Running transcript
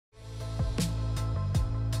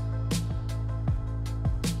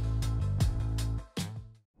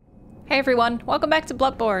Hey everyone, welcome back to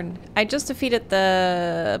Bloodborne. I just defeated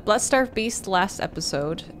the Bloodstarved Beast last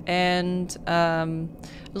episode, and a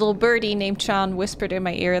little birdie named Chan whispered in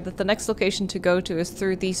my ear that the next location to go to is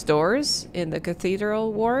through these doors in the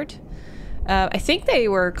Cathedral Ward. I think they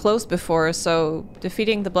were closed before, so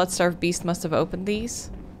defeating the Bloodstarved Beast must have opened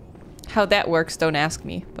these. How that works, don't ask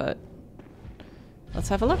me, but let's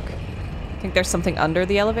have a look. I think there's something under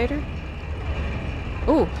the elevator.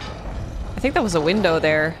 Ooh, I think that was a window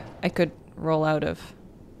there I could roll out of.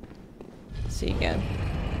 See again.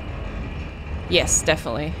 Yes,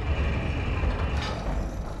 definitely.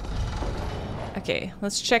 Okay,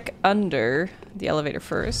 let's check under the elevator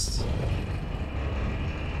first.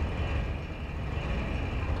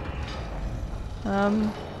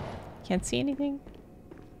 Can't see anything.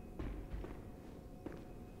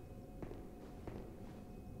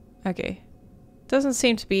 Okay. Doesn't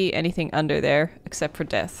seem to be anything under there except for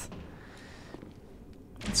death.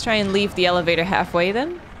 Let's try and leave the elevator halfway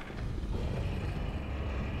then.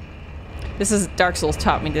 This is Dark Souls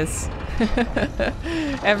taught me this.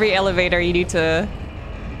 Every elevator you need to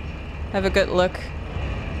have a good look.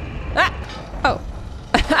 Ah! Oh.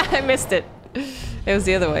 I missed it. It was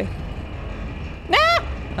the other way.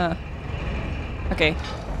 Nah! Okay.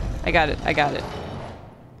 I got it. I got it.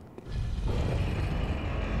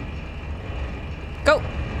 Go!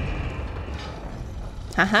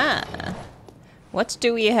 Haha! What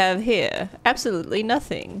do we have here? Absolutely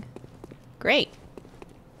nothing. Great.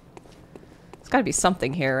 There's gotta be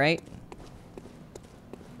something here, right?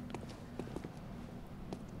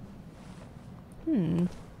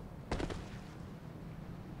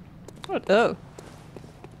 What? Oh.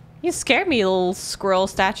 You scared me, little squirrel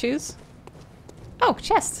statues. Oh,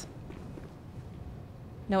 chest.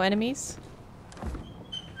 No enemies?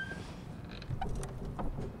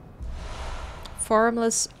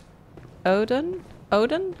 Formless Odin?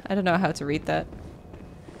 Odin? I don't know how to read that.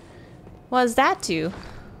 What does that do?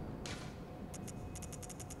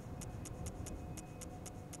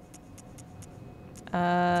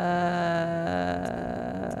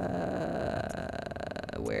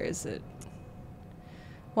 Where is it?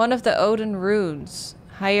 One of the Odin runes.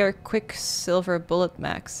 Higher Quicksilver Bullet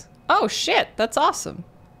Max. Oh shit, that's awesome.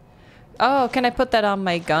 Oh, can I put that on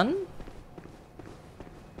my gun?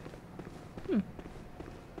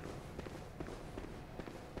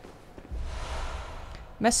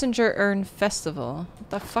 Messenger Urn Festival. What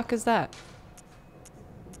the fuck is that?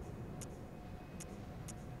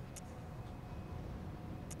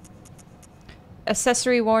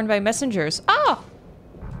 Accessory worn by messengers. Oh!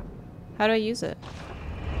 How do I use it?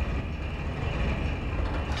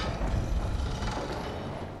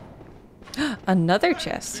 Another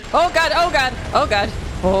chest. Oh god, oh god, oh god.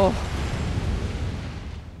 Oh.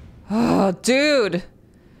 Oh, dude.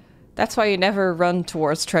 That's why you never run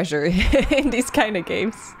towards treasure in these kind of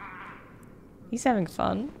games. He's having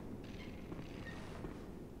fun.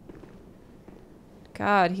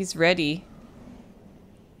 God, he's ready.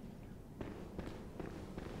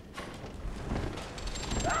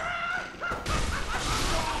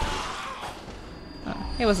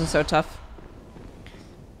 Oh, he wasn't so tough.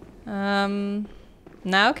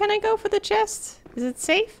 Now can I go for the chest? Is it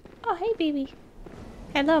safe? Oh, hey, baby.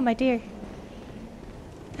 Hello, my dear.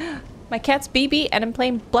 My cat's BB and I'm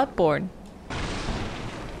playing Bloodborne.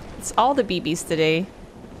 It's all the BBs today.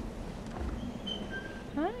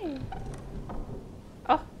 Hi.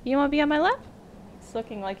 Oh, you want to be on my lap? It's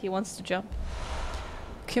looking like he wants to jump.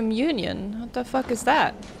 Communion? What the fuck is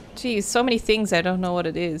that? Geez, so many things I don't know what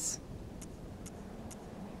it is.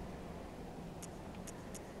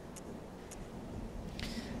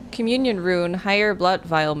 Communion rune, higher blood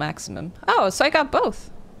vial maximum. Oh, so I got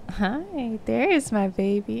both. Hi, there's my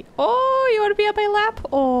baby. Oh, you want to be on my lap?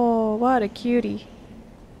 Oh, what a cutie.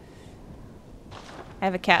 I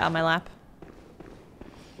have a cat on my lap.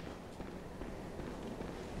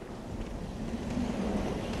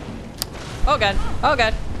 Oh god, oh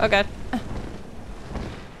god, oh god.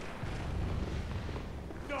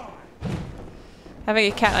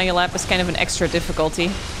 Having a cat on your lap is kind of an extra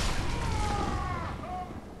difficulty.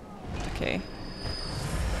 Okay.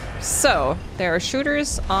 So, there are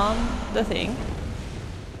shooters on the thing.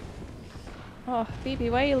 Oh,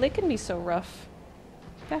 baby, why are you licking me so rough?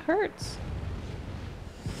 That hurts.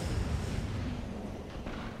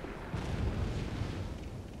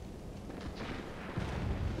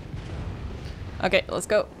 Okay, let's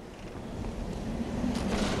go.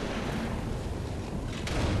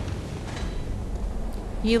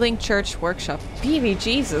 Healing Church Workshop. Baby,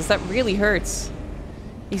 Jesus, that really hurts.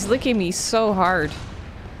 He's licking me so hard.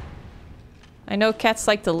 I know cats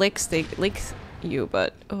like to lick you,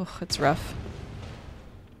 but oh, it's rough.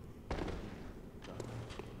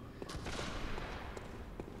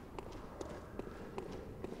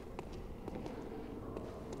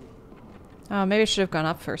 Oh, maybe I should have gone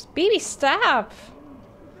up first. Baby, stop!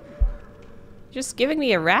 Just giving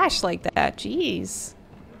me a rash like that. Jeez.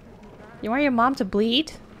 You want your mom to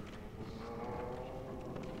bleed?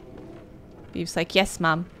 Beebe's like, yes,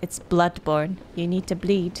 Mom. It's Bloodborne. You need to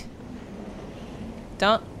bleed.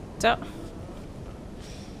 Don't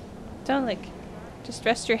like... Just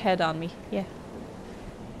rest your head on me. Yeah.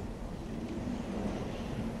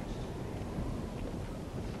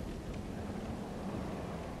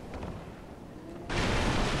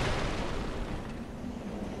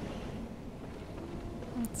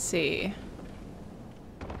 Let's see.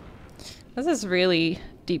 This is really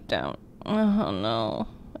deep down. Oh no.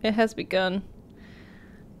 It has begun.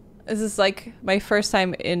 This is like my first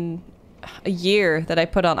time in a year that I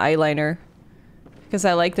put on eyeliner. Because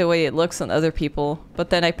I like the way it looks on other people. But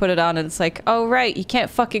then I put it on and it's like, oh right, you can't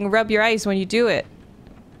fucking rub your eyes when you do it.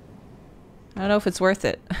 I don't know if it's worth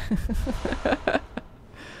it.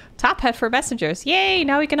 Top hat for messengers. Yay,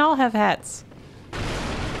 now we can all have hats.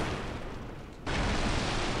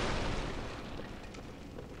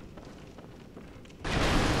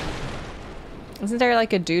 Isn't there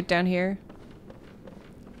like a dude down here?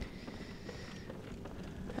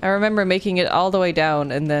 I remember making it all the way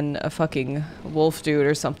down and then a fucking wolf dude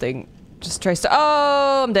or something just tries to—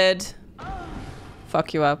 oh, I'm dead.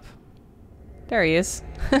 Fuck you up. There he is.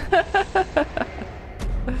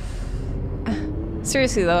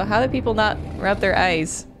 Seriously though, how do people not rub their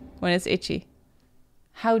eyes when it's itchy?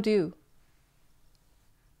 How do?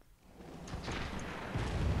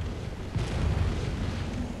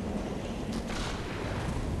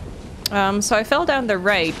 So I fell down the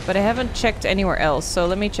right, but I haven't checked anywhere else, so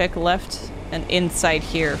let me check left and inside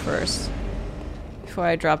here first. Before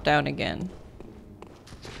I drop down again.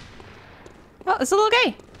 Oh, it's a little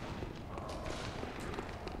guy!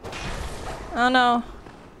 Oh no.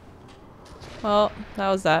 Well, that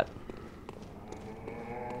was that.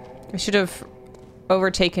 I should have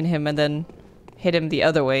overtaken him and then hit him the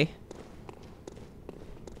other way.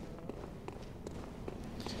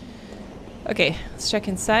 Okay, let's check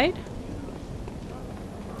inside.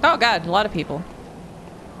 Oh god, a lot of people.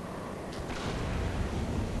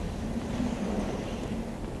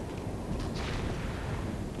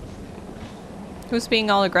 Who's being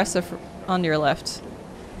all aggressive on your left?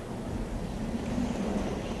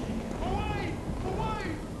 Away!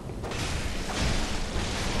 Away!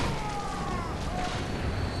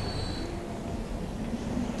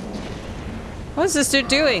 What is this dude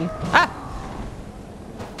doing? Ah!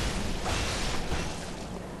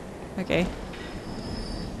 Okay.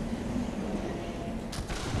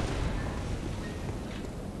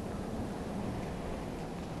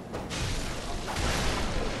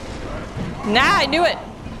 Nah, I knew it!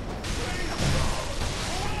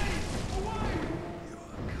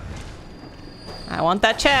 I want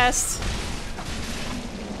that chest.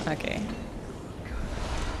 Okay.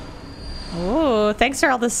 Ooh, thanks for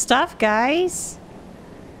all this stuff, guys.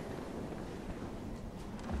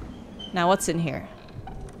 Now what's in here?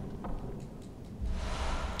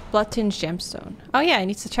 Blood-tinged gemstone. Oh yeah, I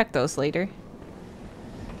need to check those later.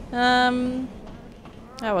 That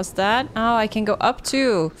was that. Oh, I can go up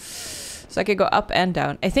too. So I could go up and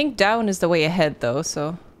down. I think down is the way ahead though,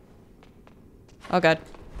 so... oh god.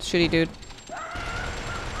 Shooty dude.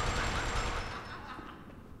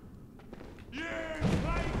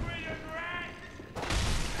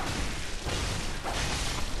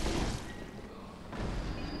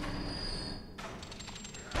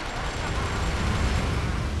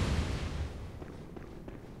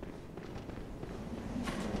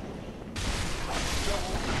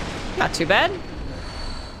 Not too bad.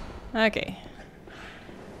 Okay.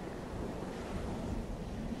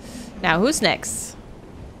 Now, who's next?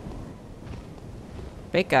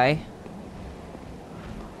 Big guy.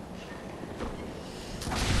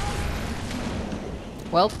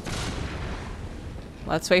 Well,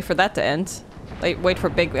 let's wait for that to end. Wait for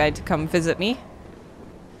big guy to come visit me.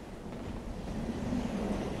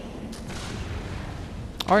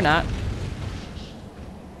 Or not.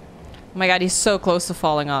 Oh my god, he's so close to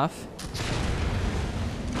falling off.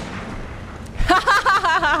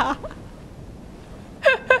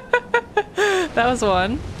 That was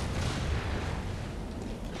one.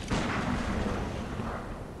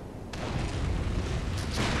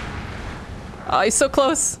 Oh, he's so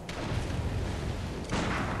close.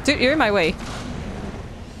 Dude, you're in my way.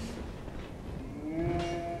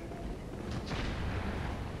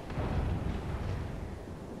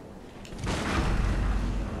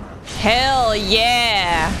 Hell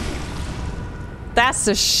yeah! That's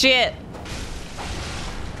the shit!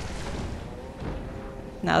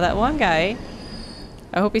 Now that one guy,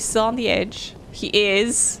 I hope he's still on the edge. He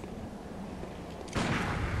is.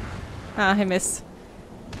 Ah, I missed.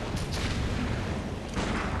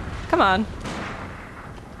 Come on.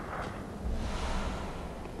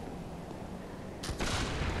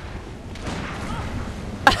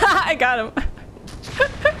 I got him.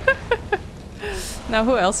 Now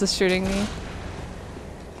who else is shooting me?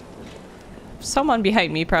 Someone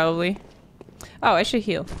behind me, probably. Oh, I should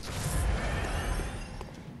heal.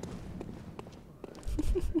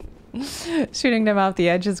 Shooting them off the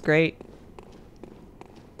edge is great.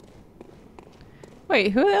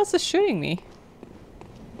 Wait, who else is shooting me?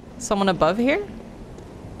 Someone above here?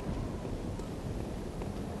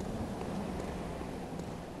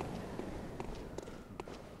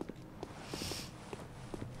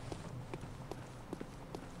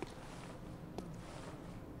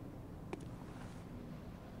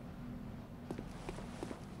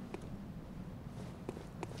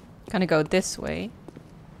 Gonna go this way.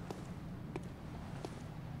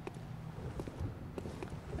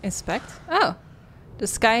 Inspect? Oh! The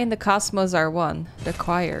sky and the cosmos are one. The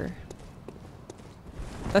choir.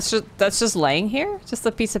 That's just laying here? Just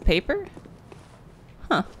a piece of paper?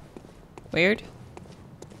 Huh. Weird.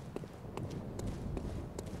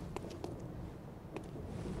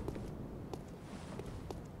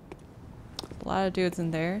 A lot of dudes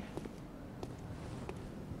in there.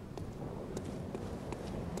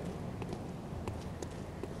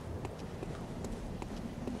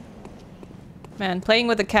 Man, playing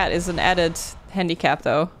with a cat is an added handicap,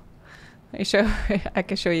 though. I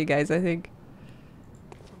can show you guys, I think.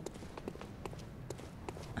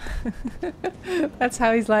 That's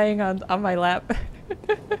how he's lying on my lap.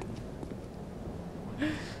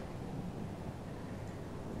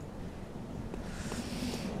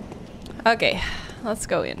 Okay, let's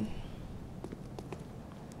go in.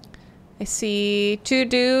 I see two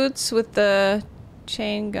dudes with the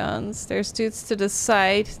chain guns. There's dudes to the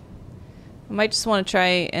side. I might just want to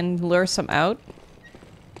try and lure some out.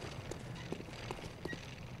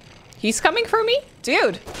 He's coming for me?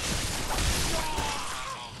 Dude!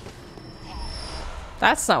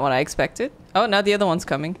 That's not what I expected. Oh, now the other one's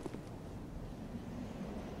coming.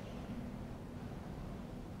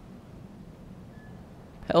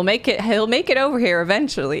 He'll make it over here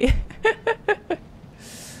eventually.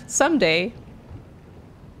 Someday.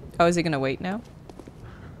 Oh, is he gonna wait now?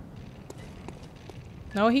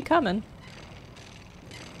 No, he coming.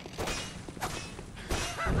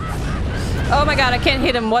 Oh my god, I can't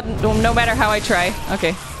hit him no matter how I try.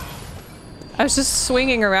 Okay. I was just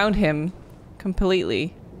swinging around him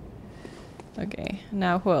completely. Okay,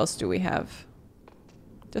 now who else do we have?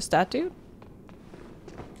 Just that dude?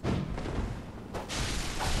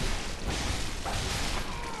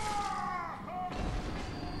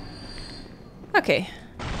 Okay.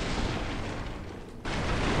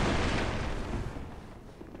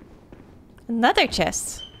 Another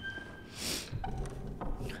chest.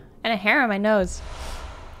 And a hair on my nose.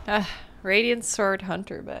 Radiant Sword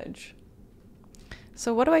Hunter Badge.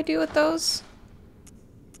 So what do I do with those?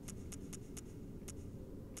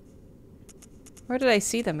 Where did I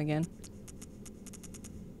see them again?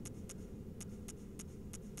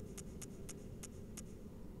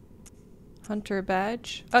 Hunter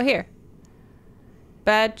Badge. Oh, here.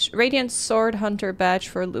 Badge. Radiant Sword Hunter Badge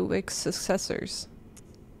for Ludwig's successors.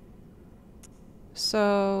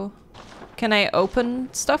 So... can I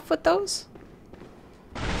open stuff with those?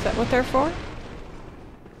 Is that what they're for?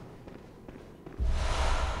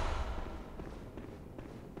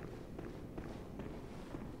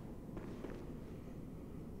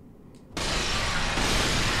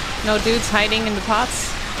 No dudes hiding in the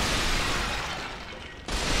pots?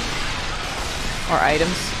 Or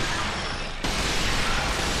items?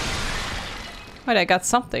 Wait, I got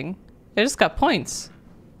something. I just got points.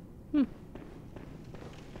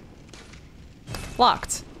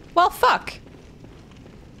 Locked. Well, fuck.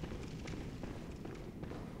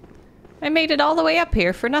 I made it all the way up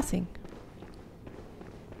here for nothing.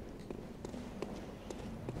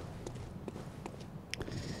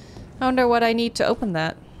 I wonder what I need to open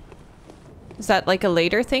that. Is that like a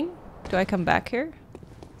later thing? Do I come back here?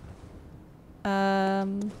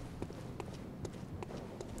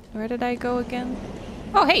 Where did I go again?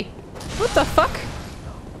 Oh, hey! What the fuck?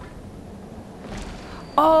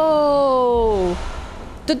 Oh!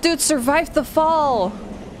 The dude survived the fall!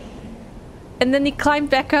 And then he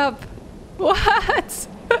climbed back up. What?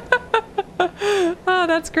 Oh,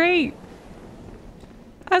 that's great.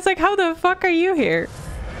 I was like, how the fuck are you here?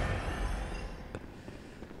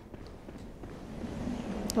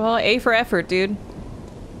 Well, A for effort, dude.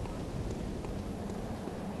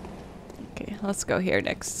 Okay, let's go here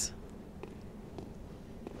next.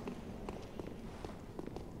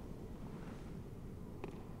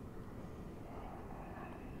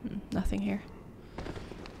 Nothing here.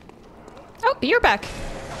 Oh, you're back.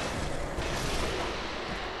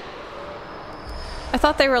 I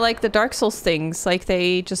thought they were like the Dark Souls things, like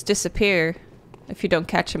they just disappear if you don't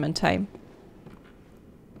catch them in time.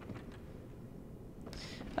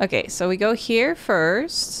 Okay, so we go here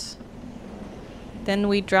first. Then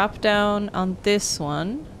we drop down on this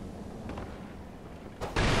one.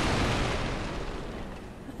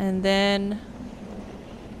 And then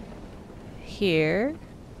here.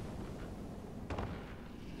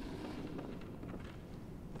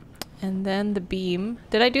 And then the beam.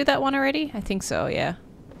 Did I do that one already? I think so, yeah.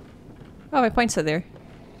 Oh, my points are there.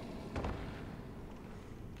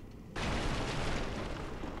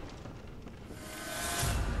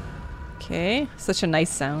 Okay, such a nice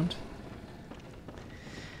sound.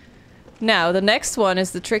 Now, the next one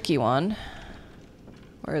is the tricky one.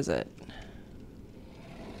 Where is it?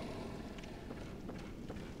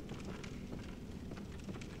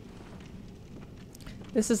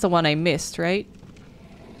 This is the one I missed, right?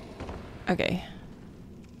 Okay.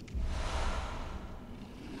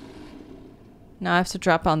 Now I have to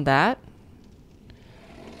drop on that.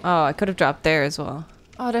 Oh, I could have dropped there as well.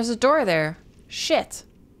 Oh, there's a door there. Shit.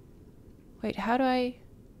 Wait, how do I...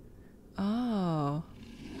 Oh.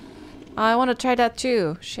 I want to try that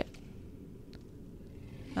too. Shit.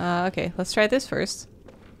 Okay, let's try this first.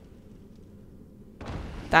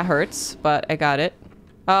 That hurts, but I got it.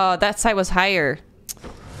 Oh, that side was higher.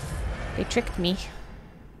 They tricked me.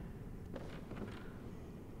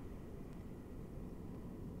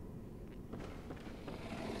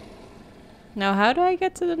 Now, how do I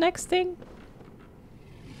get to the next thing?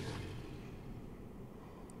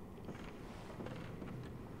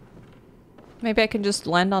 Maybe I can just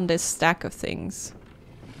land on this stack of things.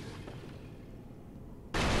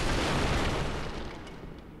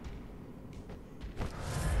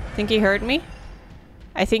 Think he heard me?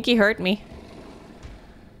 I think he heard me.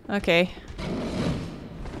 Okay.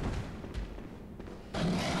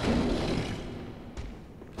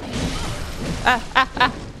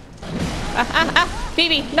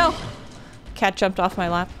 Phoebe, no! Cat jumped off my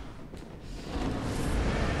lap.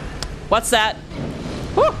 What's that?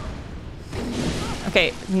 Woo!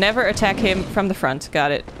 Okay, never attack him from the front.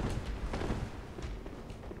 Got it.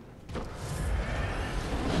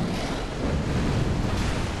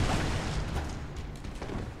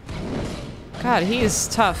 God, he is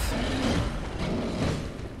tough.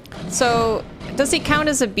 So, does he count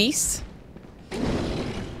as a beast?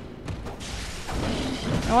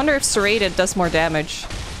 I wonder if serrated does more damage.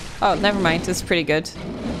 Oh, never mind. It's pretty good.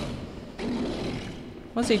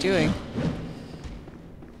 What's he doing?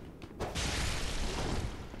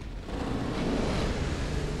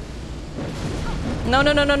 No,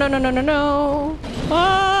 no, no, no, no, no, no, no, no.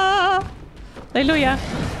 Ah! Hallelujah.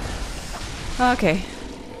 Okay.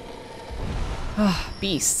 Ah,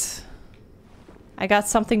 beast. I got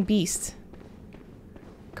something beast.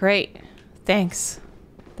 Great. Thanks.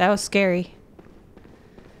 That was scary.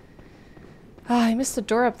 Ah, I missed the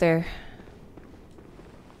door up there.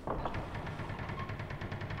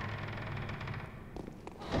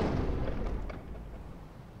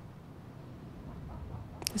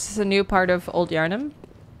 This is a new part of Old Yarnum.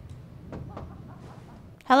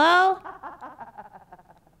 Hello?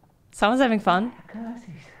 Someone's having fun. Curses.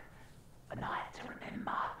 A night to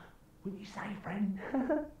remember. Wouldn't you say, friend?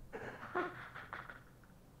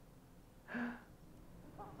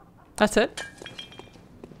 That's it?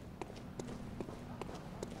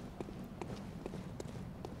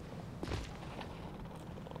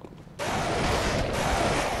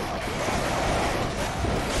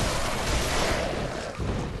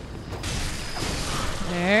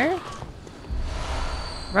 There.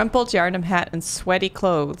 Rumpled Yarnum hat and sweaty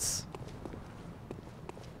clothes.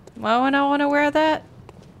 Why would I want to wear that?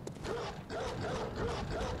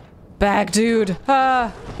 Bag dude.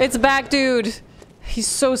 Ah, it's Bag dude. He's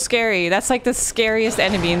so scary. That's like the scariest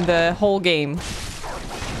enemy in the whole game.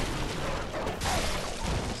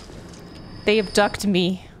 They abduct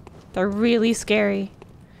me. They're really scary.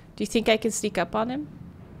 Do you think I can sneak up on him?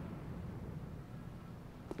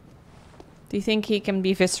 Do you think he can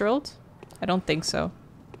be visceraled? I don't think so.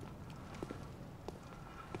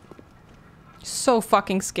 So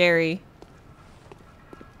fucking scary.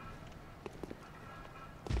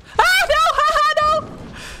 Ah, no! Haha, no!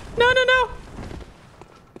 No, no, no!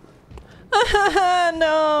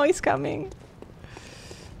 No, he's coming.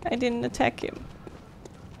 I didn't attack him.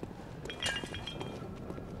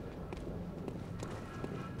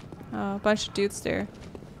 Oh, a bunch of dudes there.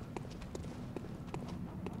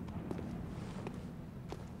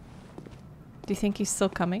 Do you think he's still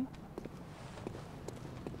coming?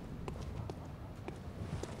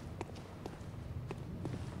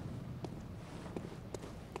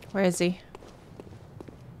 Where is he?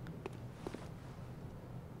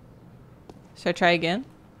 Should I try again?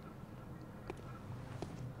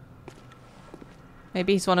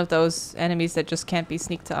 Maybe he's one of those enemies that just can't be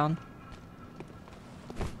sneaked on.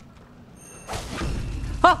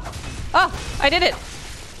 Oh! Oh! I did it!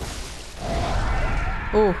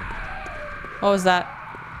 Ooh. What was that?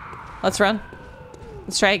 Let's run.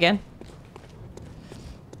 Let's try again.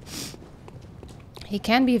 He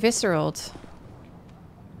can be visceraled.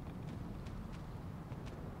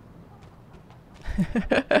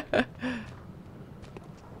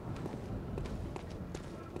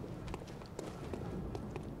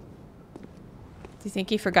 Do you think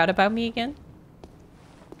he forgot about me again?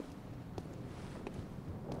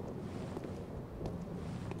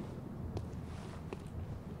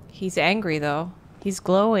 He's angry though. He's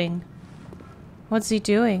glowing. What's he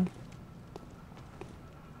doing?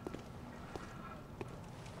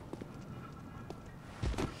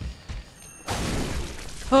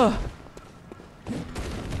 Oh.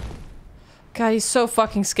 God, he's so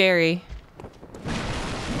fucking scary.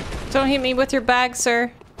 Don't hit me with your bag,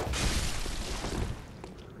 sir.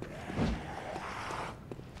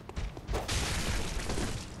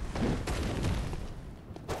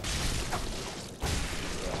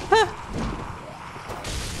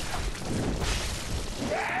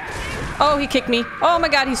 Oh, he kicked me. Oh my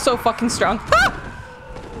god, he's so fucking strong. Ah!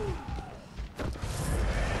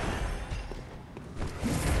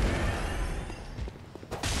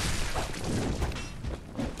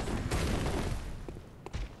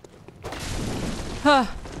 Huh.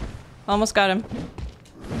 Almost got him.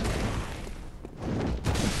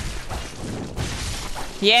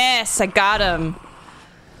 Yes, I got him.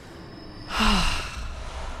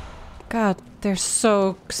 God, they're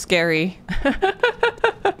so scary.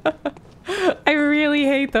 I really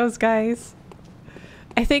hate those guys.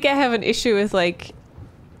 I think I have an issue with like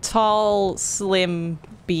tall, slim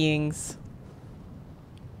beings.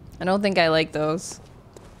 I don't think I like those.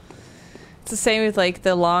 It's the same with like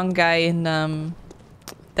the long guy in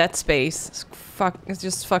Dead Space. It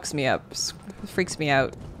just fucks me up. It freaks me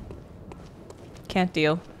out. Can't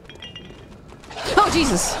deal. Oh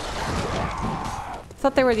Jesus! I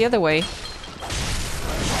thought they were the other way.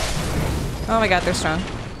 Oh my god, they're strong.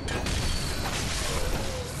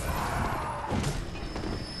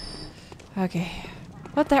 Okay.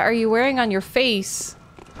 What the are you wearing on your face?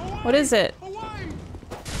 What is it?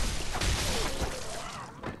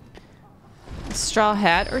 A straw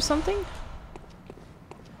hat or something?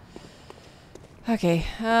 Okay,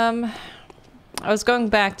 I was going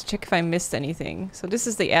back to check if I missed anything. So this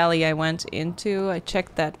is the alley I went into. I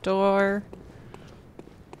checked that door.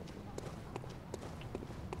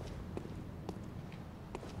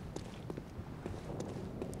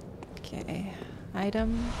 Okay,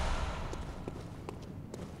 item.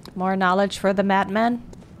 More knowledge for the madman.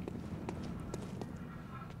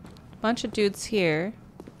 Bunch of dudes here.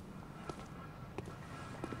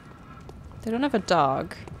 They don't have a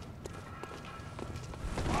dog.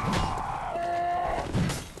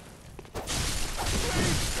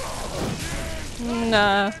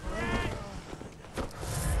 Nah.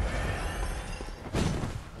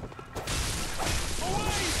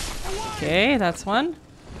 Okay, that's one.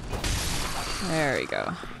 There we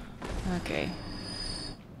go. Okay.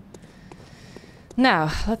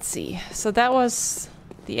 Now, let's see. So that was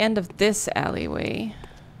the end of this alleyway.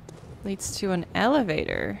 Leads to an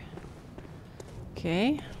elevator.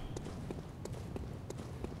 Okay.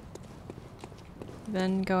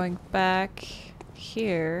 Then going back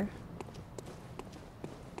here.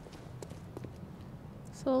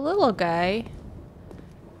 So a little guy.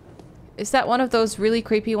 Is that one of those really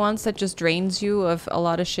creepy ones that just drains you of a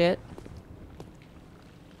lot of shit?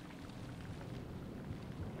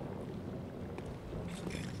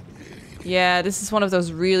 Yeah, this is one of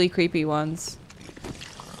those really creepy ones.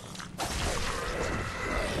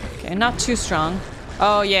 Okay, not too strong.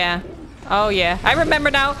 Oh yeah. Oh yeah. I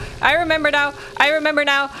remember now. I remember now. I remember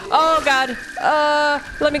now. Oh god.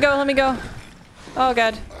 Let me go. Let me go. Oh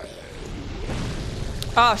god.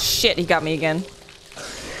 Oh shit, he got me again.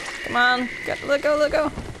 Come on. Let go, let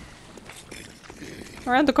go.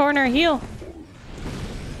 Around the corner, heal.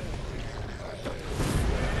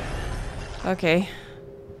 Okay.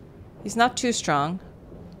 He's not too strong.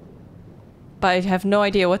 But I have no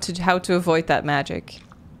idea how to avoid that magic.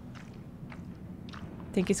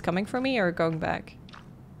 Think he's coming for me or going back?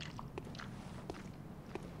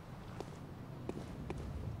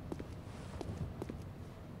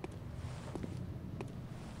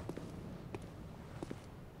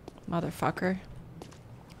 Motherfucker.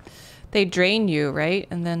 They drain you, right?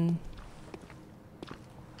 And then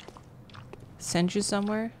send you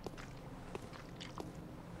somewhere?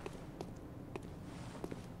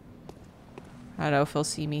 I don't know if he'll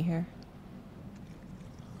see me here.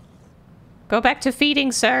 Go back to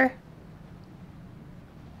feeding, sir.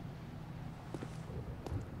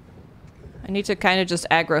 I need to kind of just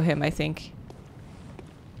aggro him, I think.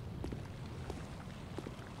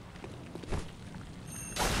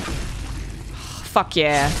 Fuck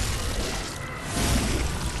yeah.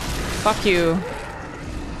 Fuck you.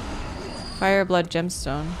 Fire blood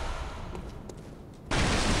gemstone.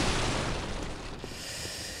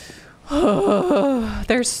 Oh,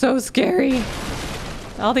 they're so scary.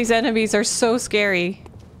 All these enemies are so scary.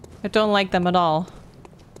 I don't like them at all.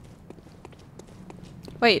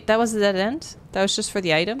 Wait, that was the dead end? That was just for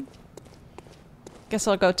the item? Guess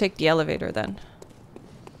I'll go take the elevator then.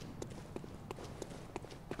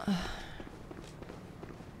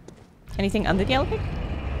 Anything under the elevator?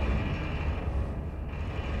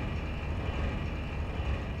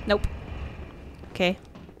 Nope. Okay.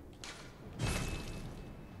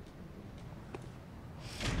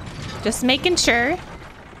 Just making sure.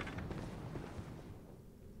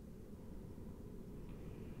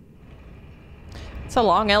 It's a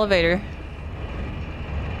long elevator.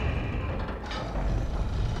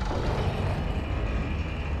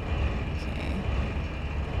 Okay.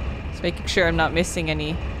 Just making sure I'm not missing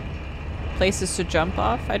any places to jump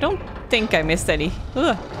off. I don't think I missed any.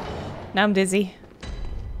 Ugh. Now I'm dizzy.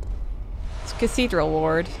 It's Cathedral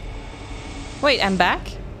Ward. Wait, I'm back?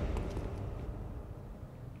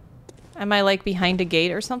 Am I like behind a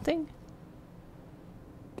gate or something?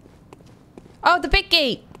 Oh, the big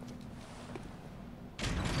gate!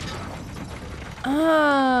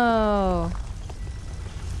 Oh.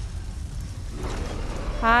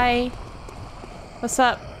 Hi. What's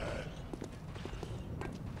up?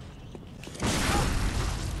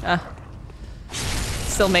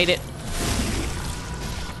 Still made it.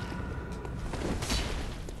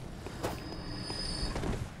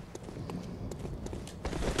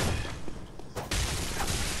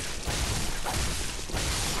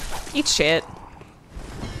 Eat shit.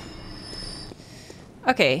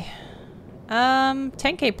 Okay.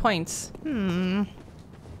 10k points.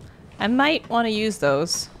 I might want to use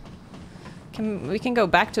those. We can go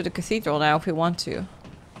back to the cathedral now if we want to.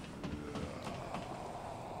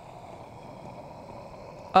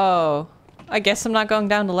 Oh. I guess I'm not going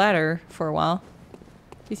down the ladder for a while.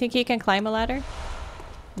 Do you think he can climb a ladder?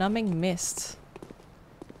 Numbing mist.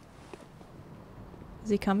 Is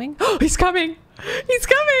he coming? Oh, he's coming! He's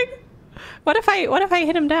coming! What if I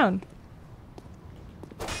hit him down?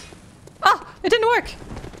 Oh, it didn't work.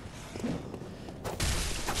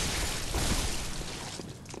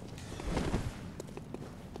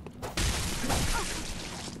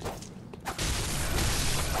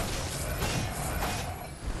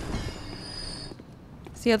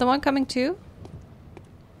 Is the other one coming too?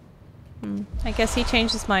 I guess he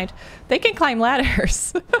changed his mind. They can climb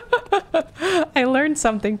ladders. I learned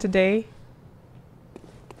something today.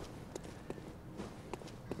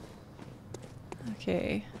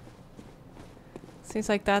 Okay. Seems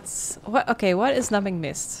like that's... What? Okay, what is numbing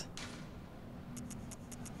mist?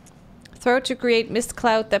 Throw to create mist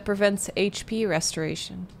cloud that prevents HP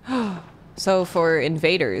restoration. So for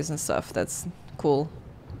invaders and stuff, that's cool.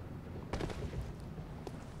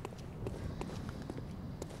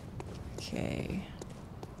 Okay.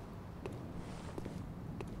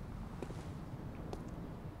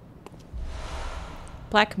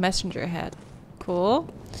 Black messenger hat. Cool.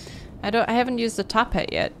 I haven't used the top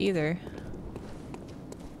hat yet either.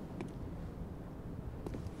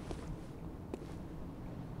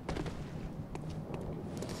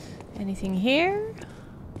 Anything here?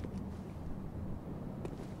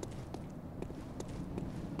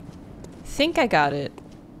 Think I got it.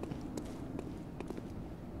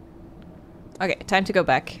 Okay, time to go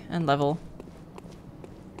back and level.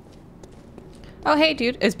 Oh, hey,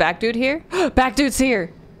 dude. Is Back Dude here? Back Dude's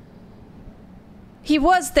here! He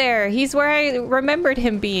was there! He's where I remembered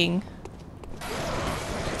him being.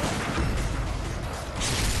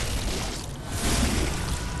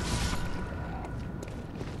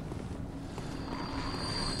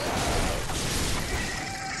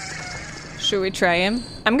 Should we try him?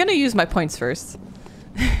 I'm gonna use my points first.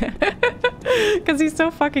 Because he's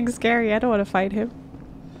so fucking scary. I don't want to fight him.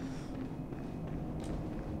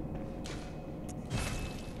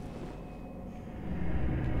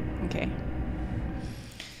 Okay.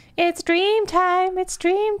 It's dream time. It's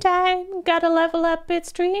dream time. Gotta level up.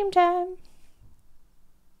 It's dream time.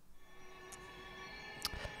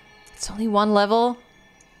 It's only one level.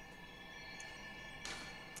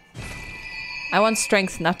 I want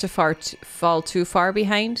strength not to fall too far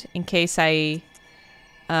behind in case I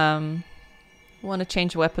want to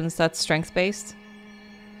change weapons that's strength based.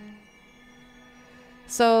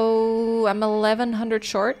 So I'm 1100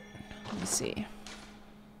 short. Let me see.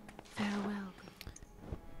 Farewell.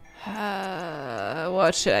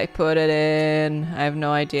 What should I put it in? I have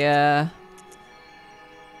no idea.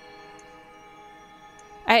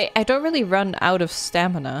 I don't really run out of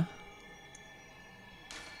stamina.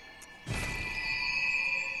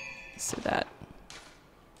 Let's do that.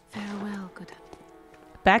 Farewell, good.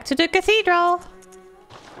 Back to the cathedral!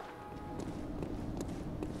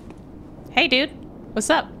 Hey dude, what's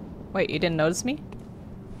up? Wait, you didn't notice me?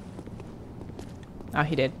 Oh,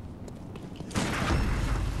 he did.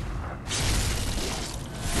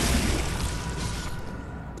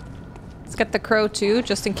 Let's get the crow too,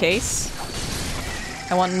 just in case.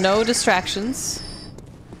 I want no distractions.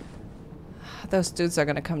 Those dudes are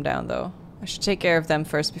gonna come down though. I should take care of them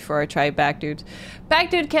first before I try Back Dude. Back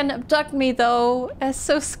Dude can abduct me though. That's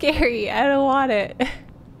so scary. I don't want it.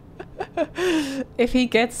 If he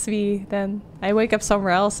gets me, then I wake up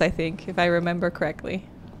somewhere else, I think, if I remember correctly.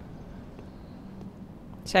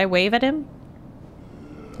 Should I wave at him?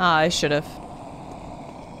 Ah, I should have.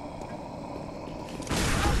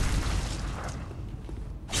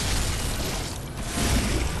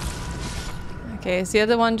 Okay, is the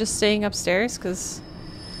other one just staying upstairs? Because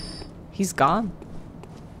he's gone.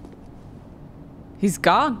 He's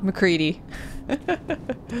gone, McCready.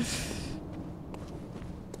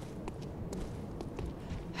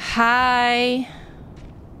 Hi.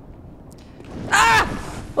 Ah!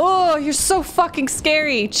 Oh, you're so fucking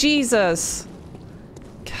scary. Jesus.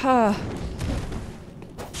 Gah.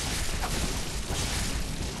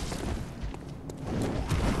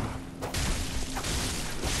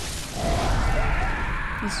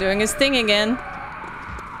 He's doing his thing again.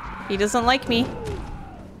 He doesn't like me.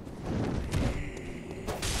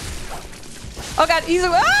 Oh god, he's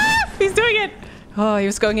doing it. Oh, he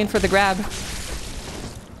was going in for the grab.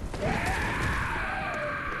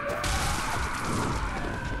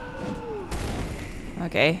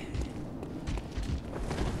 Okay.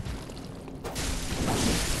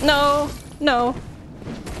 No, no.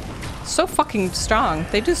 So fucking strong.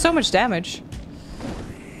 They do so much damage.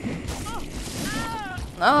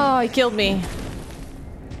 Oh, he killed me.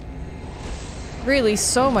 Really,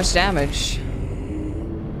 so much damage.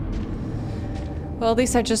 Well, at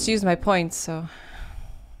least I just used my points, so...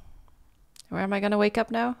 Where am I gonna wake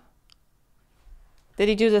up now? Did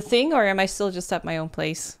he do the thing, or am I still just at my own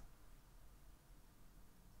place?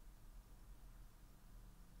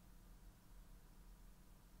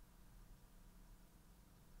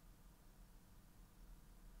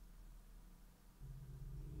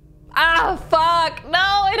 Ah, fuck!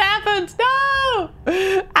 No, it happened! No!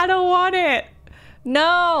 I don't want it!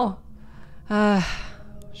 No! Ah,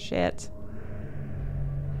 shit.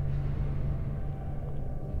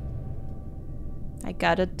 I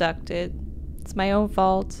got abducted. It's my own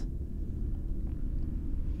fault.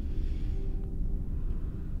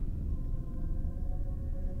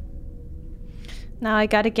 Now I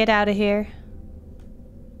gotta get out of here.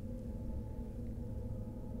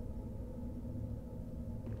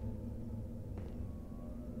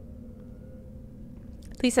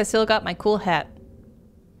 At least I still got my cool hat.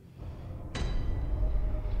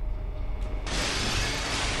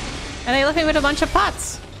 And they left me with a bunch of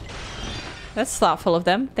pots. That's thoughtful of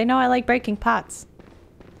them. They know I like breaking pots.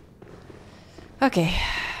 Okay,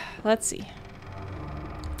 let's see.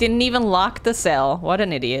 Didn't even lock the cell. What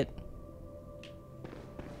an idiot.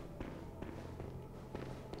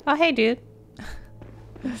 Oh, hey, dude.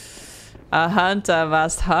 A hunter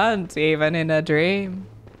must hunt even in a dream.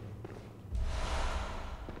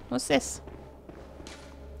 What's this?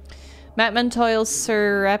 Madman toils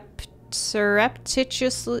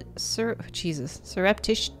surreptitiously...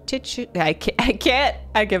 I can't!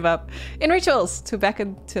 I give up. In rituals to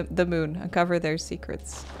beckon to the moon, uncover their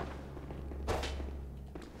secrets.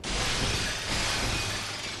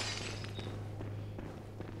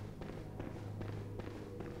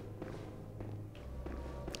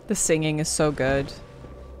 The singing is so good.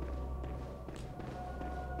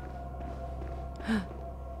 I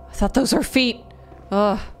thought those were feet.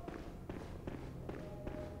 Ugh.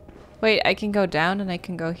 Wait, I can go down and I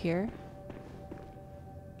can go here.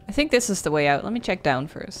 I think this is the way out. Let me check down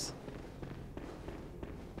first.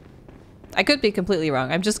 I could be completely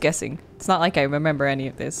wrong. I'm just guessing. It's not like I remember any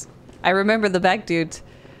of this. I remember the back dude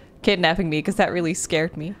kidnapping me because that really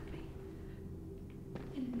scared me.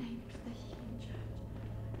 In the name of the healing church,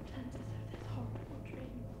 cleanse us of this horrible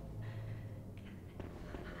dream.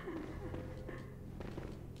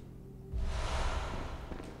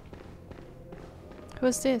 Who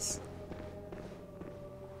is this?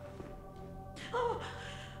 Oh,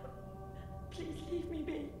 please leave me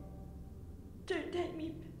be. Don't take me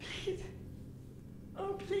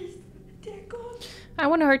please, dear God. I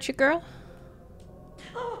want to hurt you, girl.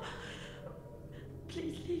 Oh,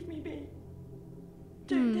 please leave me be.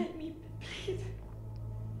 Don't take me, please.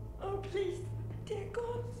 Oh, please, dear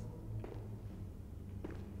God.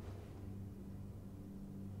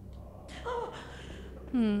 Oh,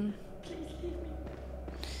 please leave me.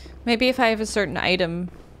 Maybe if I have a certain item,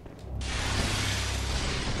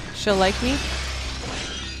 she'll like me.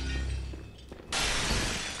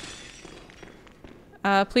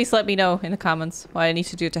 Please let me know in the comments what I need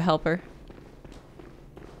to do to help her.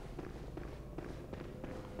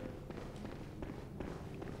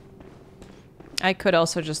 I could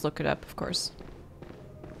also just look it up, of course.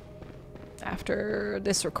 After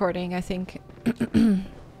this recording, I think.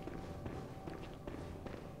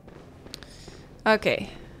 Okay.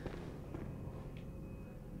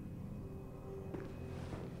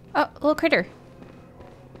 Oh, little critter.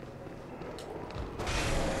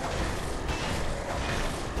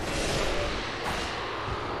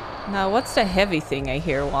 Now, what's the heavy thing I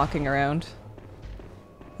hear walking around?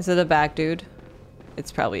 Is it a back dude?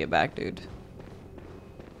 It's probably a back dude.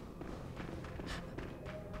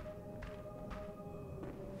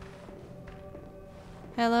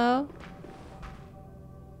 Hello?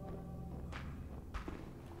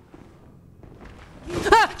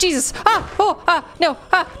 Ah! Jesus! Ah! Oh! Ah! No!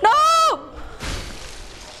 Ah! No!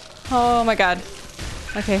 Oh my god.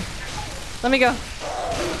 Okay. Let me go.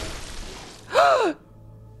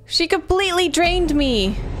 She completely drained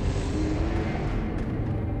me!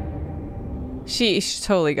 She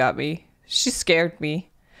totally got me. She scared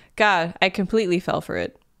me. God, I completely fell for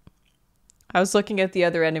it. I was looking at the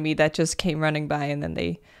other enemy that just came running by and then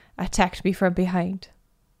they attacked me from behind.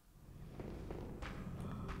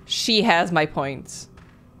 She has my points.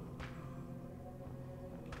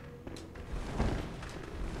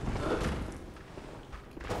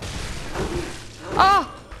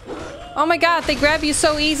 Oh! Oh my god, they grab you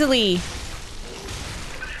so easily!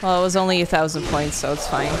 Well, it was only 1,000 points, so it's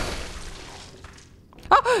fine.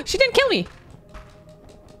 Oh! She didn't kill me!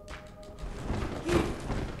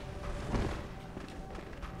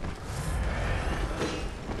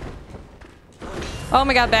 Oh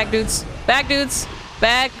my god, back dudes. Back dudes.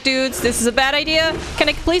 Back dudes. This is a bad idea. Can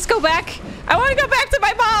I please go back? I want to go back to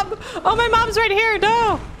my mom! Oh, my mom's right here.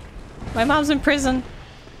 No! My mom's in prison.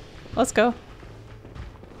 Let's go.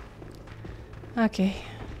 Okay.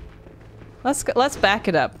 Let's go. Let's back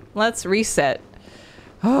it up. Let's reset.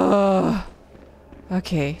 Oh.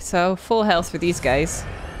 Okay, so full health for these guys.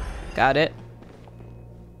 Got it.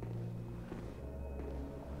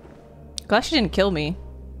 Glad she didn't kill me.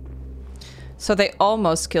 So they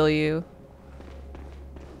almost kill you.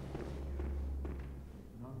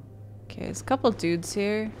 Okay, there's a couple dudes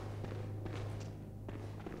here.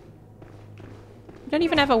 You don't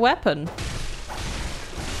even have a weapon.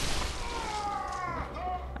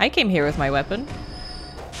 I came here with my weapon.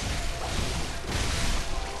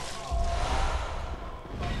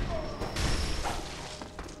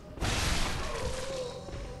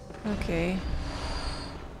 Okay.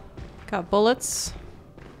 Got bullets.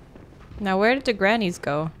 Now where did the grannies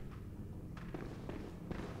go?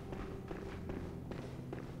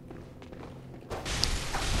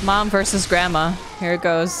 Mom versus grandma. Here it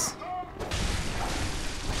goes.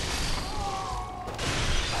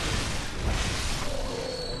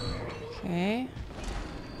 Okay.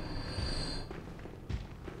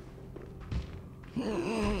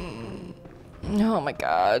 Oh my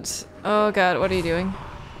god. Oh god, what are you doing?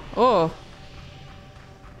 Oh.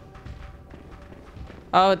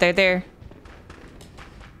 Oh, they're there.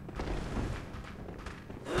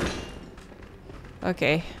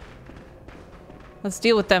 Okay. Let's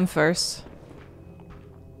deal with them first.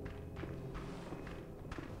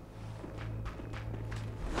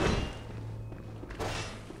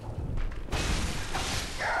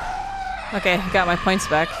 Okay, I got my points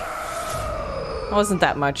back. It wasn't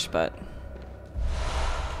that much, but...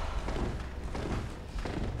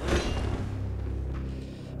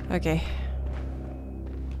 Okay.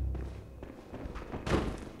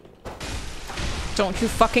 Don't you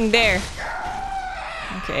fucking dare.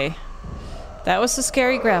 Okay. That was the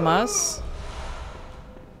scary grandmas.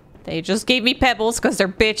 They just gave me pebbles because they're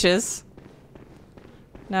bitches.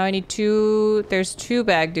 Now I need two... There's two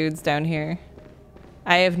bag dudes down here.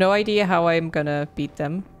 I have no idea how I'm gonna beat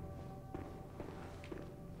them.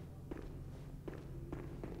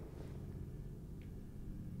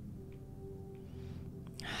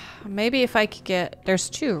 Maybe if I could get... There's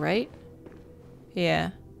two, right?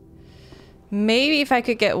 Yeah. Maybe if I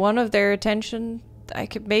could get one of their attention, I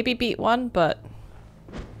could maybe beat one, but...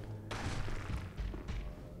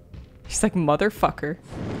 He's like, motherfucker.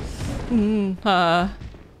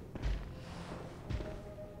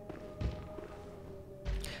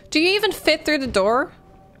 Do you even fit through the door?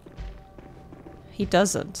 He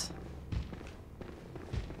doesn't.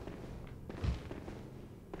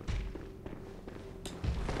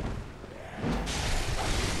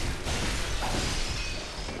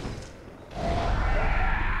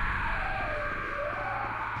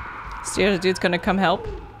 So the other dude's gonna come help.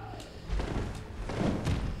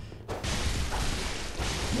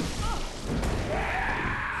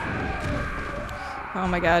 Oh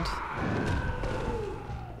my god.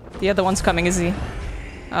 The other one's coming, is he?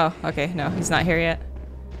 Oh, okay. No, he's not here yet.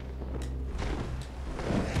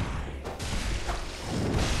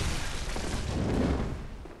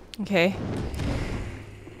 Okay.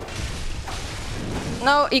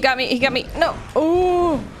 No, he got me. He got me. No.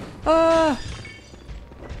 Ooh.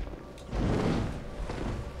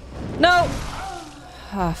 No.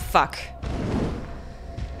 Oh, fuck.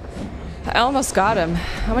 I almost got him.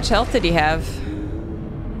 How much health did he have?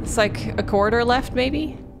 It's like a quarter left,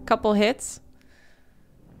 maybe? Couple hits?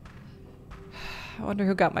 I wonder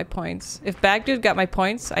who got my points. If Bag Dude got my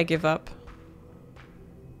points, I give up.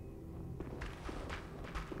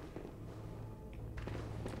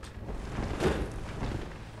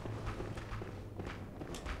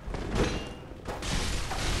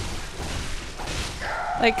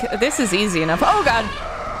 Like, this is easy enough. Oh god!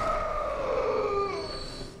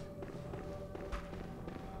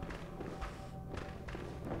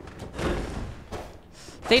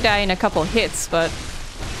 They die in a couple hits, but...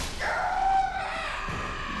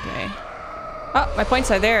 Okay. Oh, my points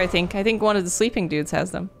are there, I think. I think one of the sleeping dudes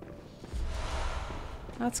has them.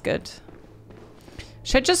 That's good.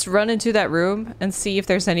 Should I just run into that room and see if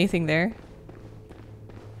there's anything there?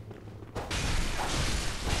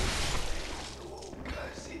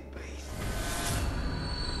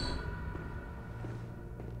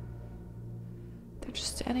 They're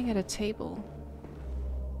just standing at a table.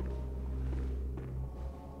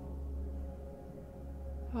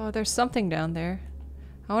 Oh, there's something down there.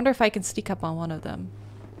 I wonder if I can sneak up on one of them.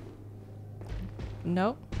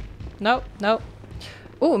 Nope. Nope, nope.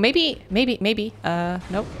 Oh, maybe.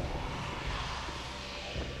 Nope.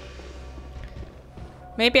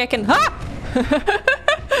 Maybe I can,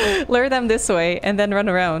 lure them this way and then run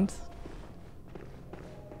around.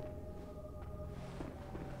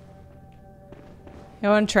 You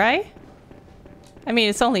wanna try? I mean,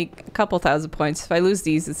 it's only a couple thousand points. If I lose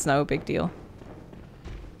these, it's no big deal.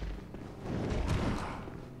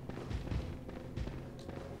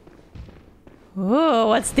 Ooh,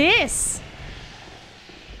 what's this?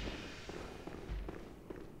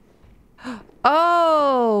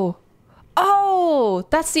 Oh! Oh!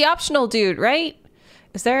 That's the optional dude, right?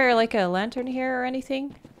 Is there like a lantern here or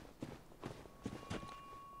anything?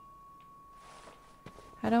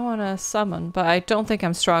 I don't want to summon, but I don't think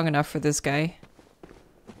I'm strong enough for this guy.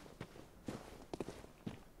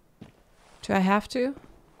 Do I have to?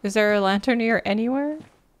 Is there a lantern here anywhere?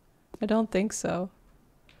 I don't think so.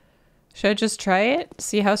 Should I just try it?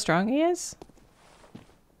 See how strong he is?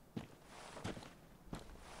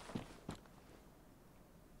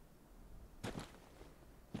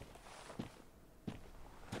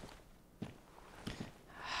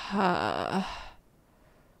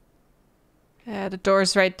 Yeah, the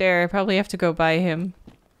door's right there. I probably have to go by him.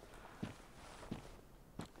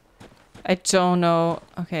 I don't know.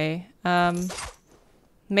 Okay.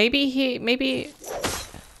 Maybe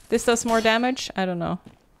this does more damage? I don't know.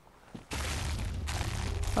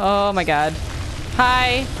 Oh my god.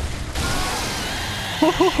 Hi!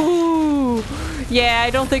 Yeah, I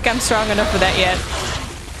don't think I'm strong enough for that yet.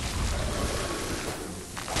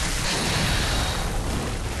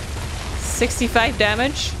 $65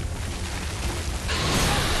 damage.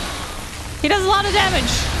 He does a lot of damage!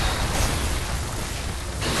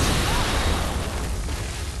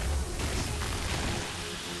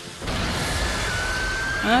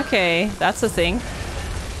 Okay, that's a thing.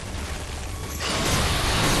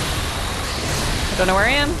 I don't know where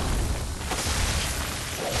I am.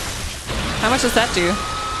 How much does that do?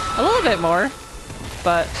 A little bit more,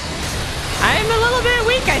 but I'm a little bit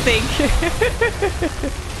weak, I think.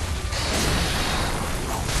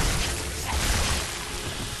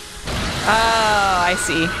 Oh, I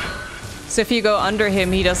see. So if you go under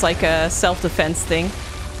him, he does like a self-defense thing.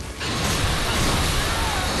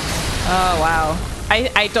 Oh, wow.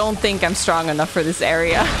 I don't think I'm strong enough for this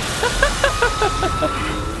area.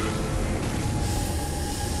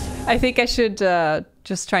 I think I should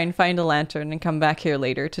just try and find a lantern and come back here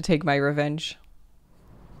later to take my revenge.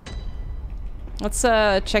 Let's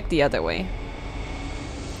check the other way.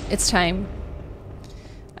 It's time.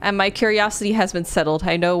 And my curiosity has been settled.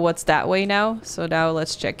 I know what's that way now, so now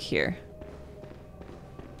let's check here.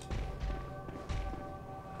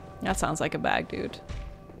 That sounds like a bag, dude.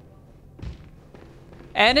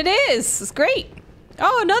 And it is! It's great!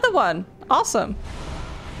 Oh, another one! Awesome.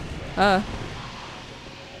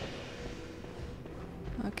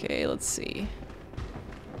 Okay, let's see.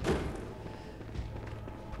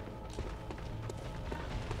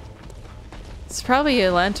 It's probably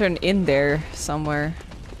a lantern in there somewhere.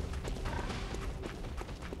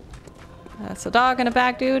 That's a dog in a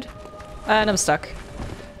bag, dude. And I'm stuck.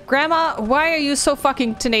 Grandma, why are you so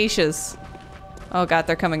fucking tenacious? Oh god,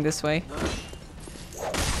 they're coming this way.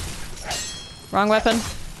 Wrong weapon.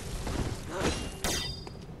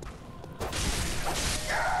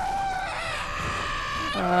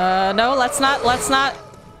 No, let's not.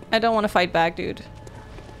 I don't want to fight back, dude.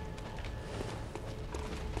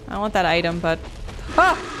 I want that item, but...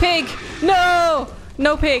 Ah! Pig! No!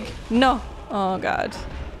 No pig! No! Oh god.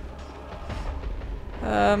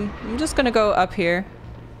 I'm just gonna go up here.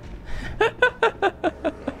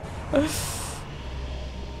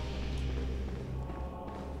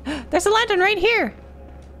 There's a lantern right here!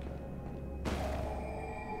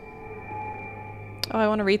 Oh, I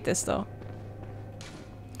want to read this though.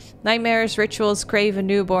 Nightmares, rituals, crave a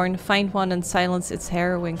newborn, find one and silence its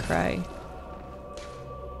harrowing cry.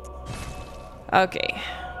 Okay.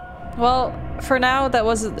 Well, for now that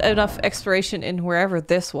wasn't enough exploration in wherever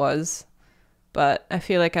this was. But I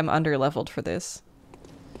feel like I'm under-leveled for this.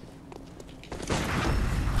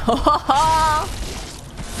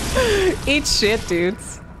 Eat shit,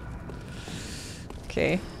 dudes.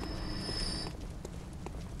 Okay.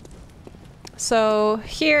 So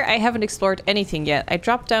here I haven't explored anything yet. I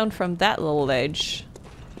dropped down from that little ledge.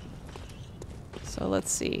 So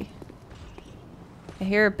let's see. I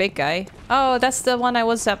hear a big guy. Oh, that's the one I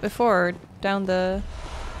was at before. Down the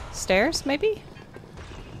stairs, maybe?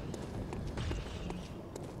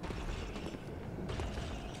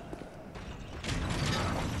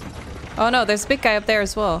 Oh no, there's a big guy up there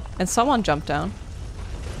as well. And someone jumped down.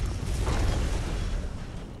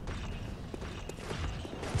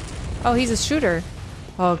 Oh, he's a shooter.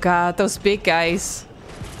 Oh god, those big guys.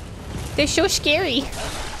 They're so scary.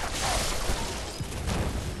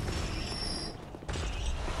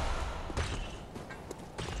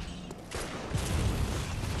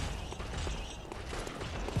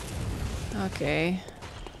 Okay.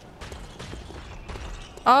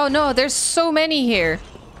 Oh no, there's so many here.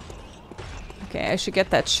 Okay, I should get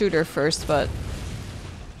that shooter first, but...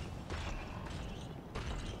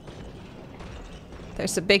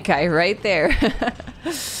 There's a big guy right there.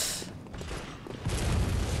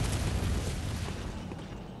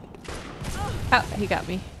 Oh, he got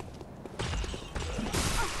me.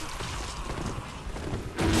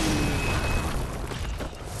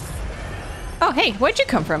 Oh, hey, where'd you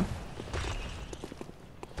come from?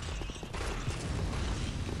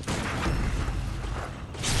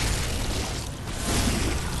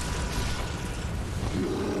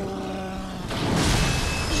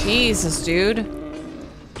 Jesus, dude.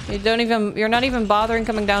 You're not even bothering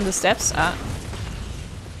coming down the steps? Ah.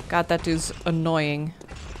 God, that dude's annoying.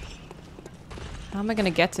 How am I gonna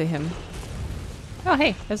get to him? Oh,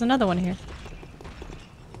 hey, there's another one here.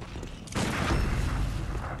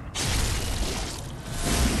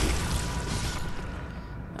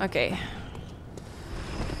 Okay.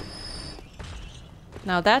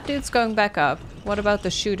 Now that dude's going back up. What about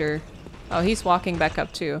the shooter? Oh, he's walking back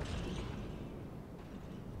up too.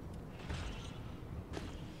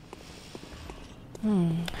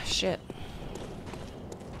 Shit.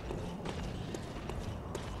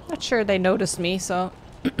 Not sure they noticed me, so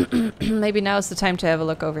maybe now's the time to have a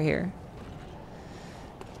look over here.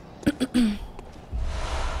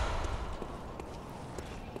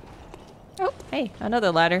 Oh, hey,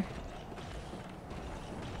 another ladder.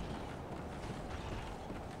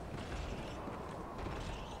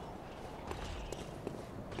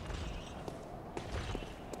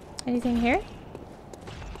 Anything here?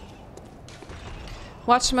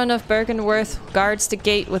 Watchman of Bergenworth guards the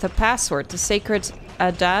gate with a password, the sacred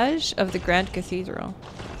adage of the Grand Cathedral.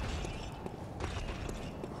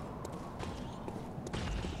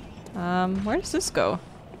 Where does this go?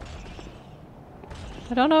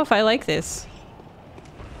 I don't know if I like this.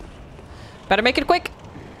 Better make it quick!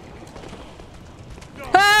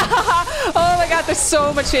 Oh my god, there's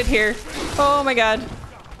so much shit here. Oh my god.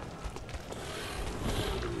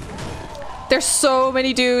 There's so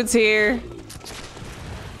many dudes here.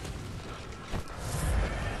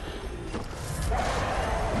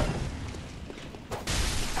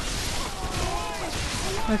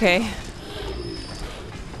 Okay.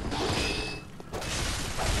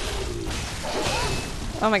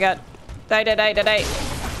 Oh my god. Die, die, die, die, die.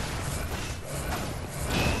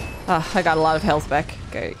 Ah, I got a lot of health back.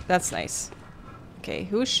 Okay, that's nice. Okay,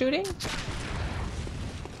 who's shooting?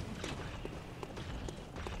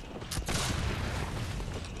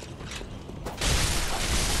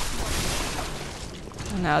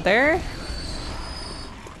 Now there.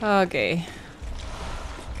 Okay.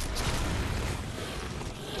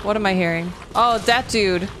 What am I hearing? Oh, that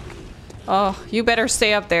dude. Oh, you better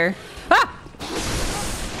stay up there. Ah!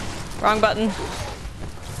 Wrong button.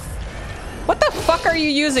 What the fuck are you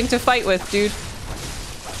using to fight with, dude?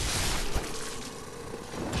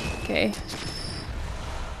 Okay.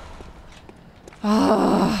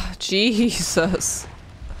 Ah, Jesus.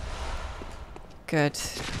 Good.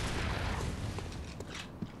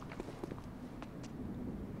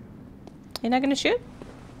 You're not gonna shoot?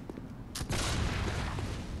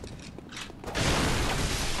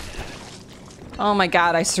 Oh my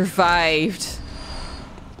god, I survived.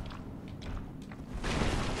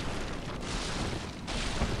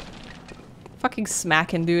 Fucking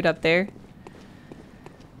smacking dude up there.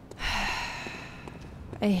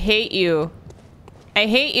 I hate you. I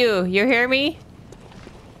hate you. You hear me?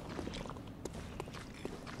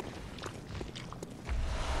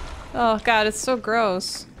 Oh god, it's so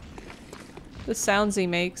gross. The sounds he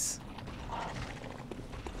makes.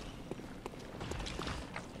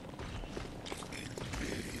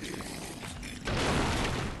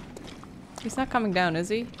 He's not coming down, is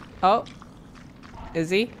he? Oh.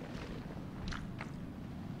 Is he?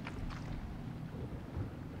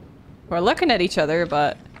 We're looking at each other,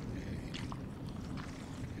 but...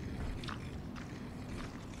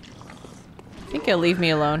 I think he'll leave me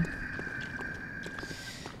alone.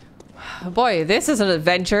 Boy, this is an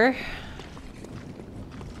adventure.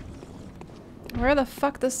 Where the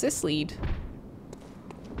fuck does this lead?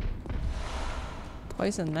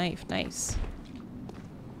 Poison knife, nice.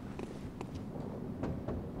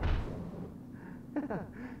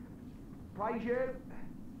 Praise you.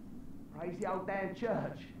 Praise the old damn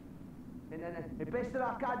church. And best of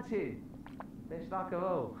luck hunting. Best luck of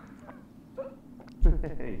all.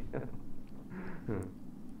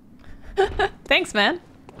 Thanks, man.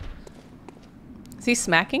 Is he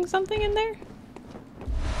smacking something in there?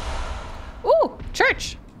 Ooh,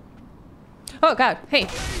 church! Oh god, hey.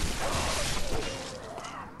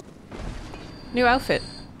 New outfit.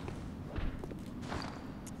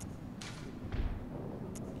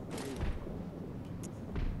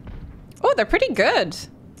 Oh, they're pretty good.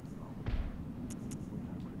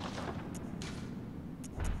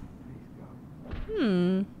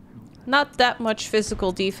 Not that much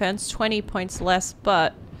physical defense, 20 points less,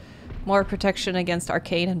 but more protection against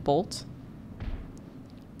arcane and bolt.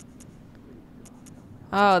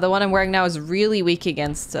 Oh, the one I'm wearing now is really weak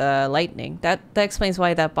against lightning. That explains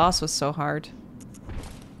why that boss was so hard.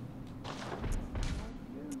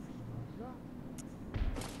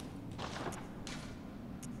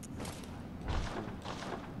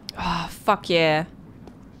 Oh, fuck yeah.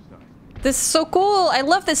 This is so cool! I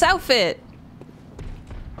love this outfit!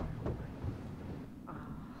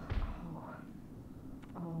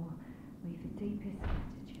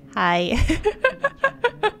 Hi.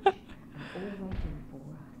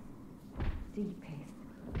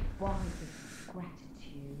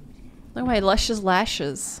 Look at my luscious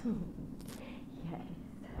lashes. Yes.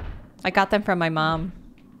 I got them from my mom.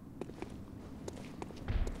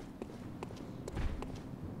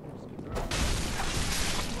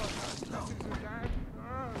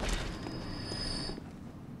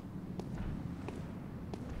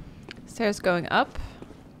 Stairs going up.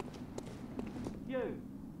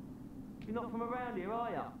 You're not from around here, are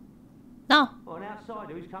you? No. Or an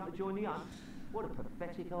outsider who's come to join the hunt? What a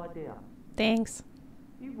pathetic idea. Thanks.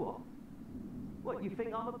 You what? What, you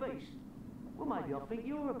think I'm a beast? Well, maybe I think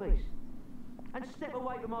you're a beast. And step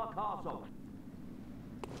away from our castle.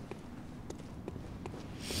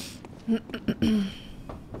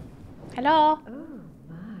 Hello. Oh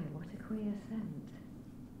my, what a queer scent.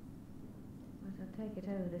 But I'll take it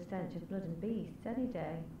over the stench of blood and beasts any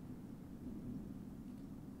day.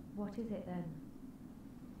 What is it then?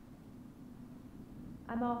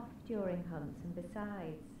 I'm off during hunts, and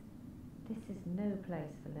besides, this is no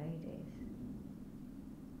place for ladies.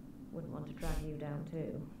 Wouldn't want to drag you down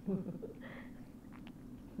too.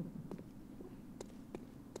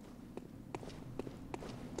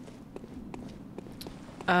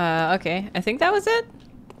 Okay. I think that was it.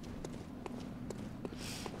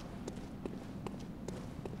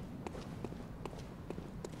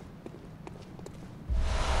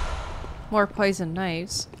 More poison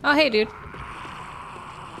knives. Oh, hey, dude.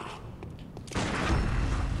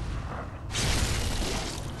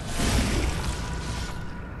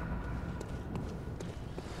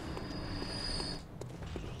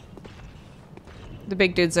 The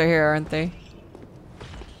big dudes are here, aren't they?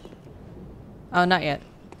 Oh, not yet.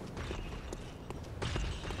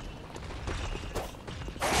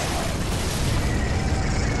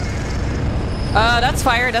 That's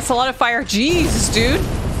fire. That's a lot of fire. Jesus, dude.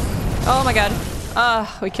 Oh my god.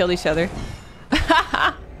 We killed each other.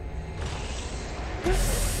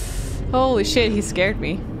 Holy shit, he scared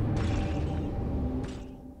me.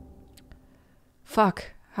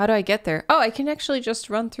 Fuck. How do I get there? Oh, I can actually just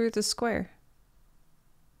run through the square.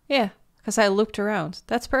 Yeah, because I looped around.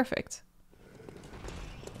 That's perfect.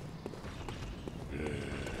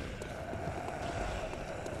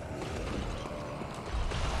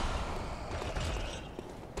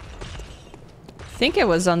 I think it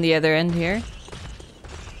was on the other end here.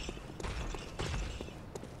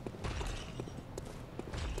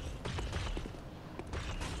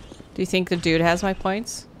 Do you think the dude has my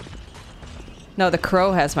points? No, the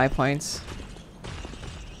crow has my points.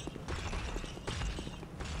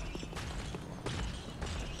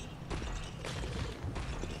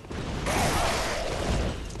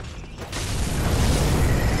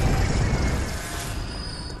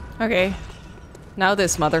 Okay. Now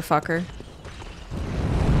this motherfucker.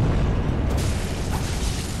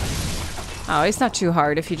 Oh, he's not too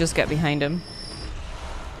hard if you just get behind him.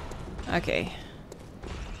 Okay.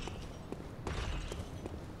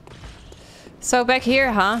 So back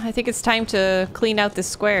here, huh? I think it's time to clean out this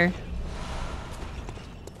square.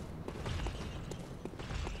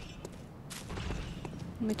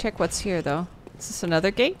 Let me check what's here, though. Is this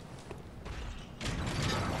another gate?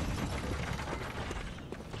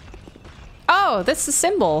 Oh, that's the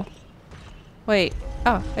symbol. Wait.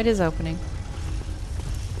 Oh, it is opening.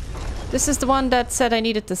 This is the one that said I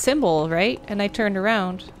needed the symbol, right? And I turned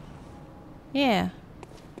around. Yeah.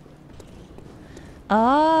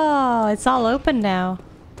 Oh, it's all open now.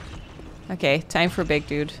 Okay, time for big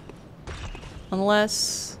dude.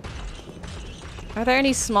 Unless... Are there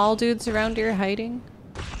any small dudes around here hiding?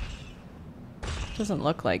 Doesn't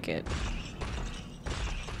look like it.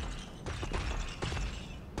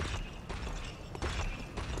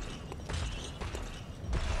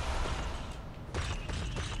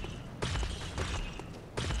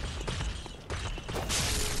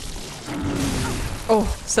 Oh,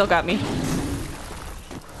 still got me.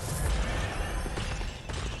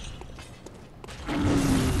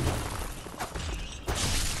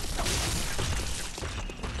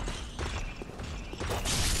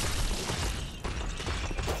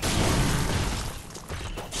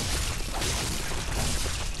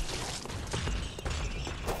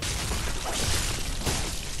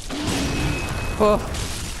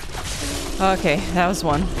 Oh. Okay, that was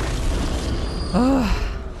one. Oh.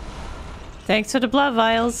 Thanks for the blood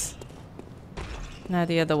vials. Now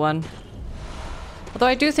the other one. Although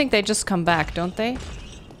I do think they just come back, don't they?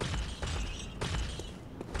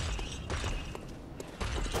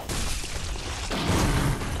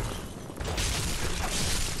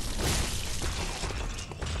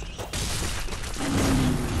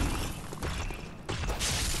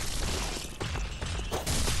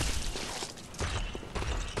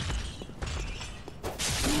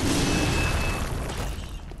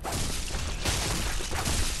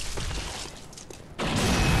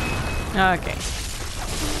 Okay.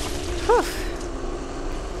 Whew.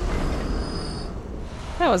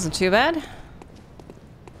 That wasn't too bad.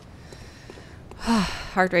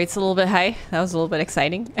 Heart rate's a little bit high. That was a little bit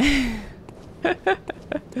exciting.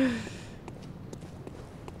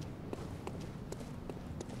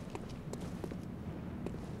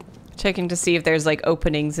 Checking to see if there's like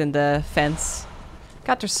openings in the fence.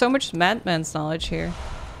 God, there's so much Madman's knowledge here.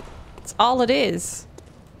 It's all it is.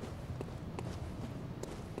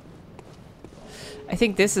 I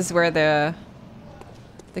think this is where the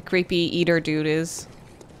creepy eater dude is.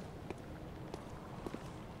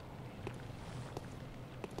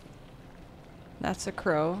 That's a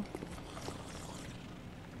crow.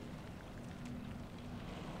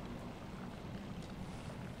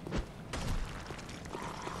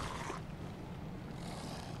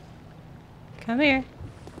 Come here.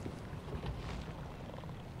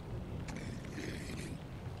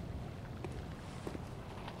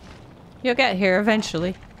 You'll get here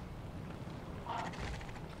eventually.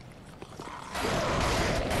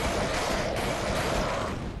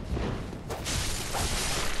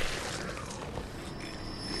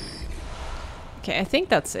 Okay, I think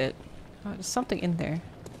that's it. Oh, there's something in there.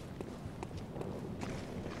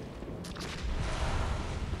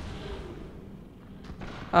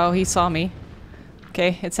 Oh, he saw me.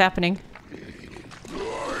 Okay, it's happening.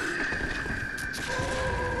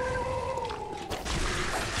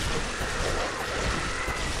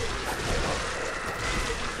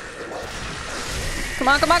 Come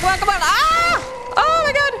on, come on, come on, come on! Ah! Oh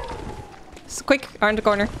my god! Quick, around the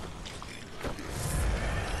corner.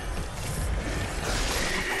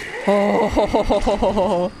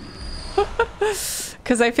 Oh!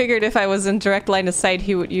 Because I figured if I was in direct line of sight,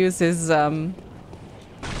 he would use his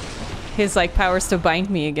like powers to bind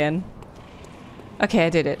me again. Okay, I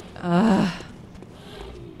did it. Now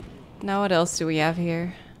what else do we have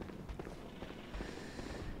here?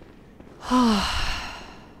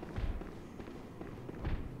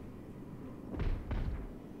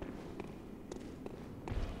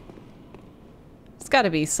 There's got to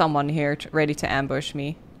be someone here ready to ambush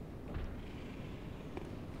me.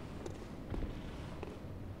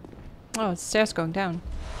 Oh, it's stairs going down.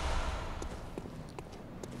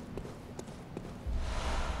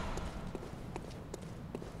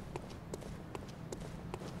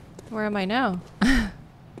 Where am I now?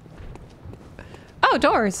 Oh,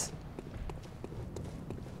 doors!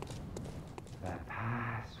 The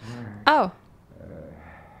password. Oh.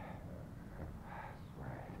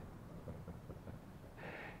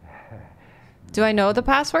 Do I know the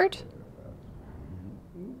password?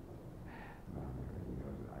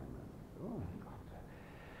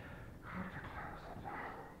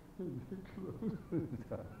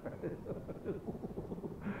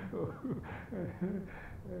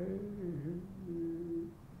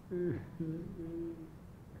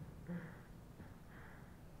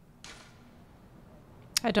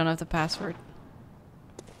 I don't have the password.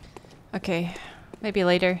 Okay, maybe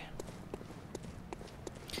later.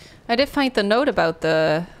 I did find the note about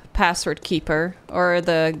the password keeper or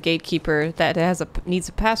the gatekeeper that needs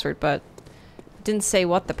a password, but it didn't say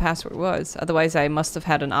what the password was. Otherwise, I must have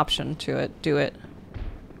had an option to do it.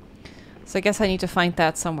 So I guess I need to find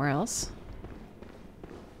that somewhere else.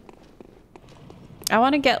 I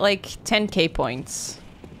want to get like 10k points.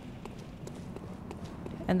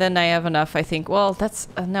 And then I have enough, I think. Well, that's...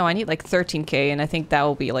 no, I need like 13k, and I think that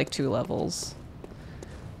will be like 2 levels.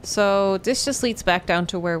 So this just leads back down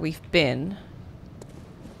to where we've been.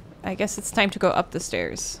 I guess it's time to go up the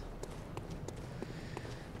stairs.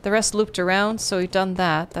 The rest looped around, so we've done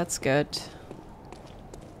that. That's good.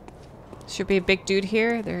 Should be a big dude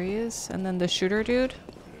here. There he is. And then the shooter dude.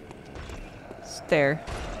 It's there.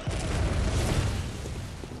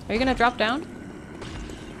 Are you gonna drop down?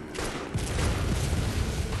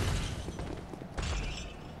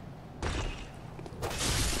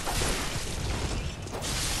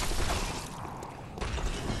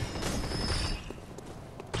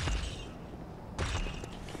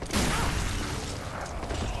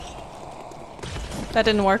 That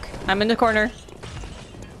didn't work. I'm in the corner.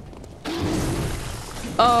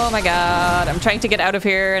 Oh my god. I'm trying to get out of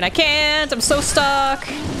here and I can't. I'm so stuck.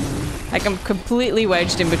 Like I'm completely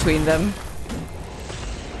wedged in between them.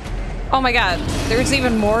 Oh my god. There's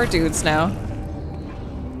even more dudes now.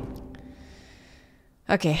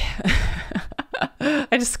 Okay.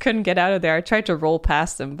 I just couldn't get out of there. I tried to roll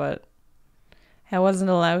past them, but I wasn't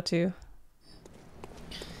allowed to.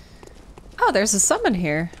 Oh, there's a summon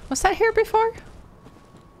here. Was that here before?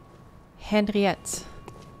 Henriette.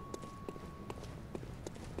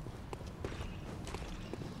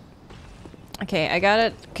 Okay, I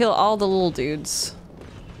gotta kill all the little dudes.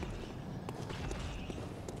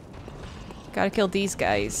 Gotta kill these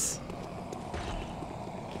guys.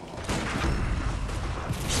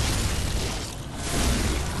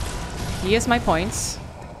 Here's my points.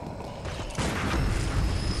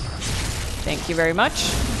 Thank you very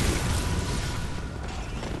much.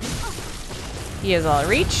 He has all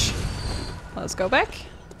reach. Let's go back.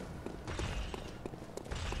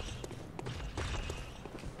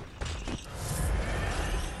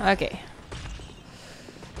 Okay.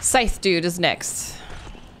 Scythe dude is next.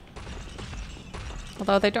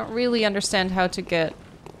 Although they don't really understand how to get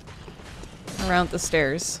around the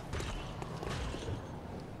stairs.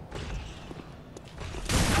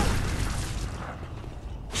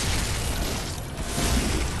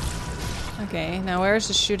 Okay, now where's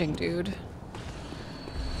the shooting dude?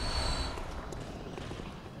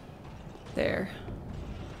 There.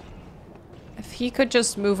 If he could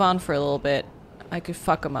just move on for a little bit, I could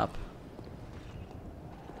fuck him up.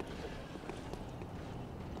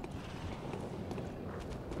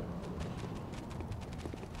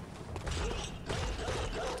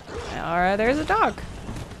 Alright, there's a dog.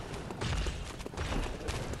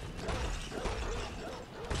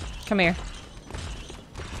 Come here.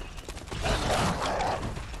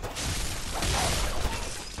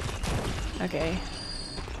 Okay.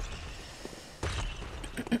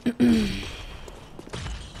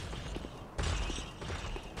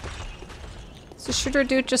 Is the shooter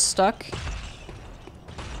dude just stuck?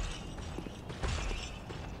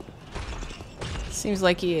 Seems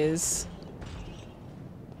like he is.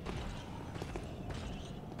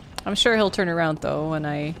 I'm sure he'll turn around though when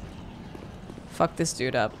I fuck this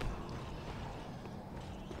dude up.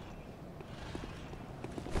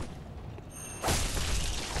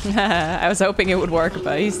 I was hoping it would work,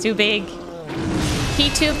 but he's too big.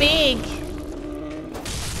 He too big.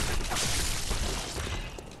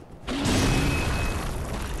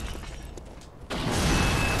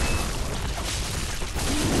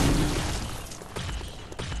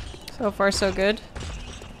 So far, so good.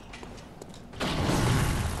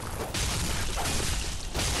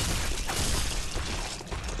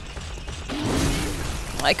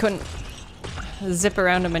 I couldn't zip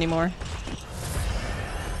around him anymore.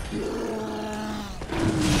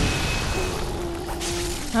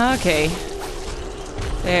 Okay.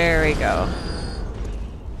 There we go.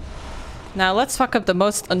 Now let's fuck up the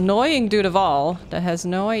most annoying dude of all that has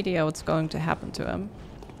no idea what's going to happen to him.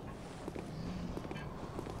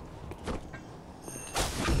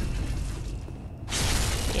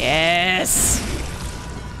 Yes!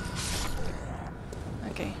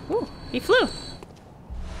 Okay. Ooh, he flew!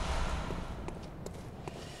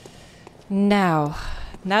 Now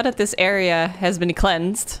that this area has been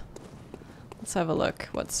cleansed, let's have a look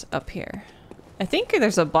what's up here. I think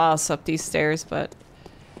there's a boss up these stairs, but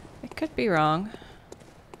I could be wrong.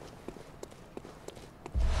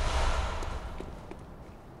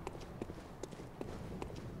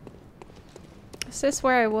 Is this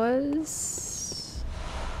where I was?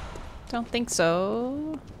 Don't think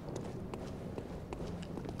so.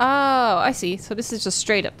 Oh, I see. So this is just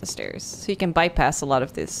straight up the stairs. So you can bypass a lot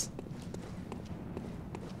of this.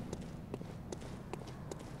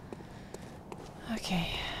 Okay.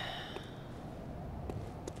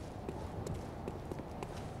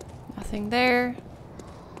 Nothing there.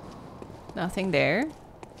 Nothing there.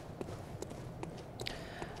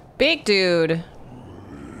 Big dude.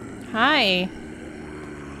 Hi.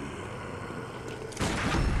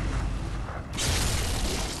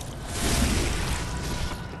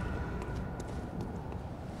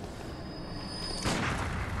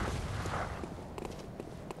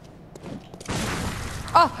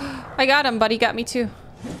 Oh, I got him, but he got me too.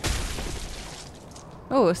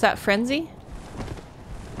 Oh, is that Frenzy?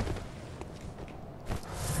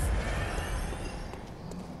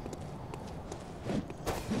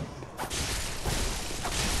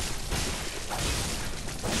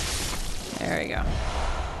 There we go.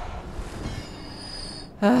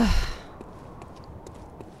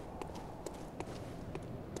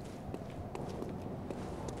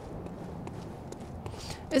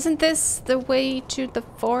 Isn't this the way to the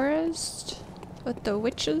forest with the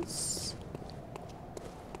witches?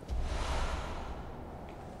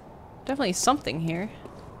 Definitely something here.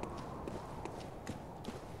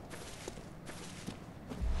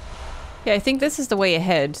 Yeah, I think this is the way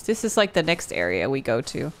ahead. This is like the next area we go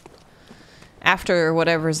to. After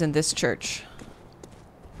whatever's in this church.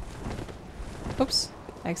 Oops.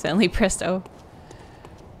 I accidentally pressed O.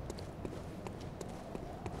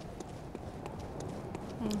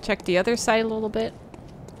 Check the other side a little bit.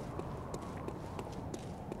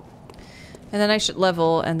 And then I should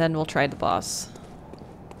level, and then we'll try the boss.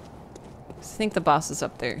 I think the boss is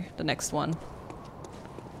up there, the next one.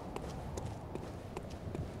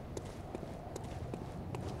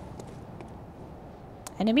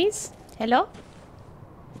 Enemies? Hello?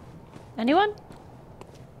 Anyone?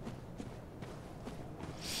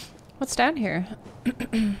 What's down here?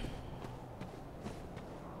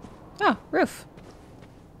 Oh, roof.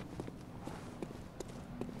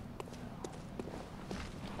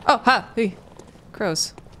 Oh, ha! Hey.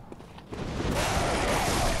 Crows.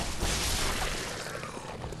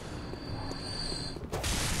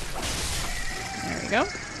 There we go.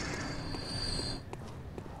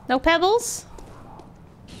 No pebbles?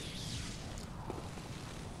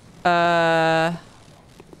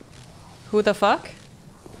 Who the fuck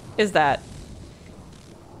is that?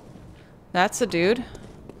 That's a dude.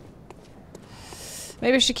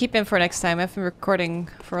 Maybe I should keep him for next time. I've been recording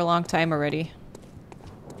for a long time already.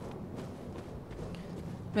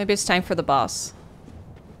 Maybe it's time for the boss.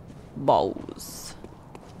 Boss.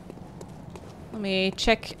 Let me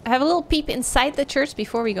check. Have a little peep inside the church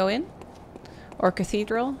before we go in. Or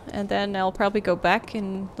cathedral. And then I'll probably go back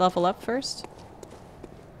and level up first.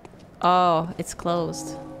 Oh, it's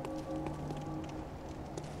closed.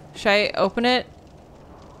 Should I open it?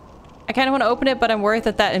 I kind of want to open it, but I'm worried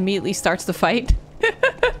that that immediately starts the fight.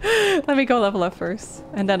 Let me go level up first.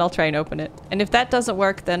 And then I'll try and open it. And if that doesn't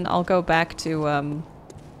work, then I'll go back to,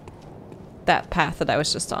 that path that I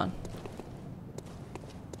was just on.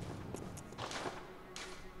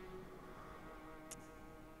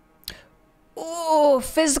 Ooh,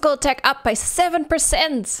 physical attack up by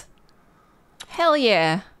 7%. Hell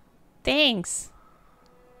yeah. Thanks.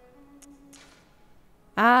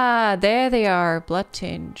 Ah, there they are. Blood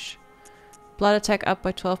tinge. Blood attack up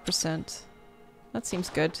by 12%. That seems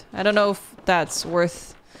good. I don't know if that's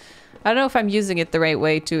worth... I don't know if I'm using it the right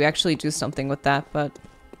way to actually do something with that, but...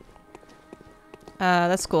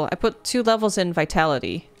 that's cool. I put 2 levels in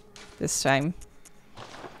vitality this time.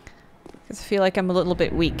 Because I feel like I'm a little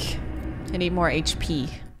bit weak. I need more HP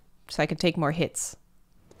so I can take more hits.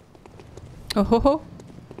 Oh ho ho.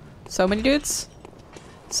 So many dudes.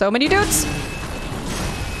 So many dudes!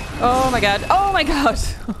 Oh my god. Oh my god!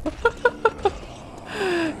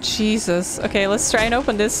 Jesus. Okay, let's try and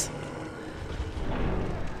open this.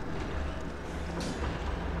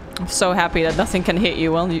 I'm so happy that nothing can hit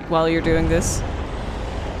you while you're doing this.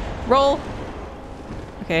 Roll!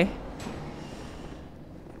 Okay.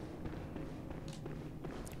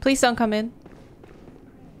 Please don't come in.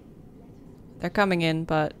 They're coming in,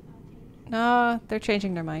 but... No, they're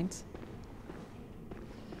changing their minds.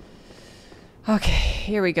 Okay,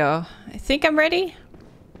 here we go. I think I'm ready.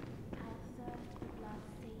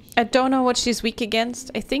 I don't know what she's weak against.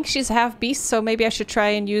 I think she's half beast, so maybe I should try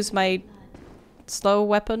and use my slow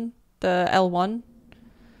weapon, the L1.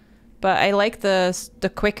 But I like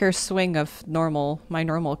the quicker swing of my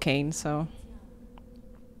normal cane, so...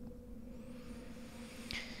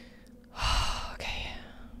 Okay.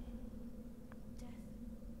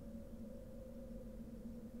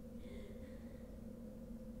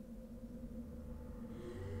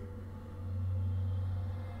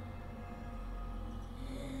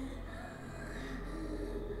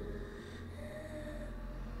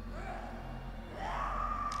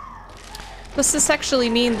 Does this actually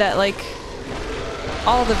mean that, like,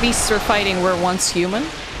 all the beasts we're fighting were once human?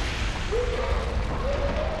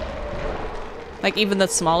 Like, even the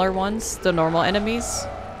smaller ones, the normal enemies?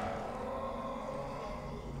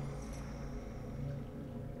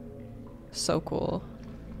 So cool.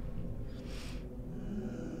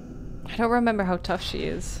 I don't remember how tough she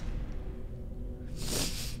is.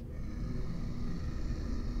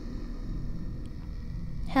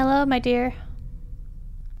 Hello, my dear.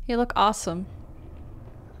 You look awesome.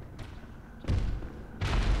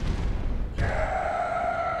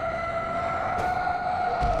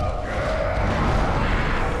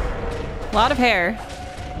 A lot of hair.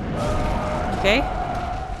 Okay.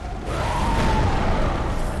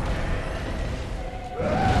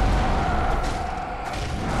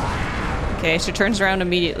 Okay, she turns around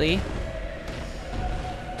immediately.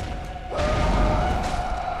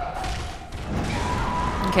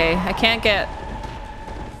 Okay, I can't get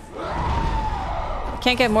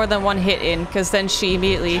more than one hit in, because then she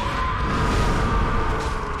immediately...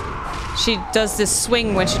 She does this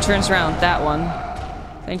swing when she turns around, that one.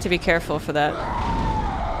 I need to be careful for that.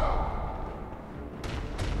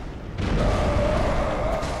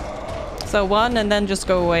 So one, and then just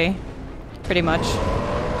go away. Pretty much.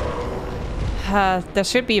 There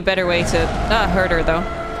should be a better way to hurt her, though.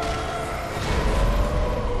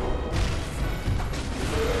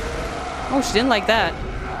 Oh, she didn't like that.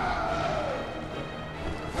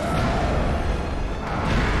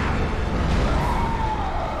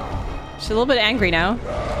 She's a little bit angry now.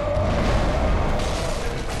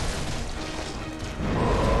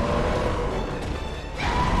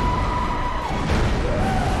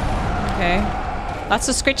 Okay. Lots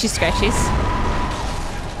of scratchy scratchies.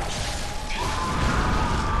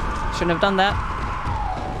 Shouldn't have done that.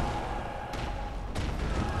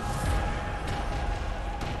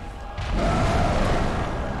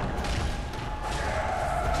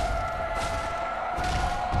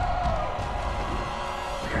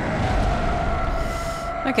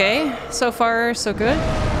 Okay, so far so good.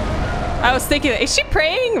 I was thinking, is she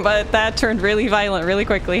praying? But that turned really violent really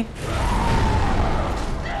quickly.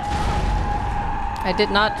 I did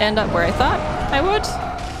not end up where I thought I would.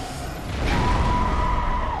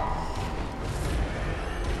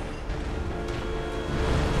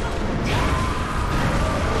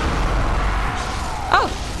 Oh,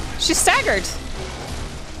 she staggered.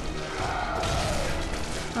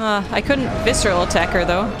 I couldn't visceral attack her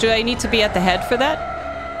though. Do I need to be at the head for that?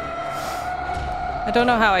 I don't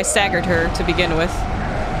know how I staggered her to begin with.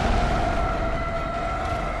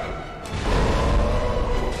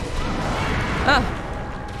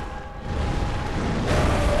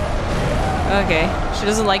 Okay, she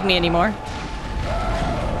doesn't like me anymore.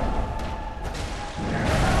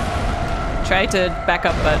 Try to back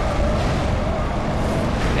up, but...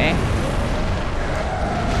 Okay.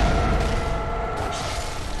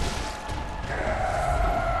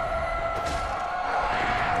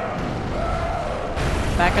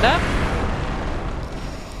 Back it up.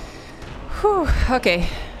 Whew, okay.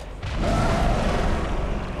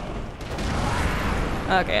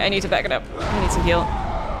 Okay, I need to back it up. I need some heal.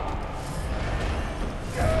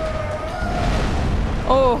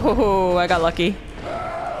 Oh, I got lucky.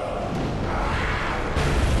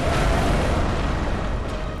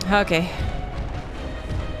 Okay.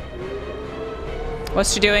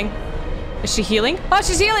 What's she doing? Is she healing? Oh,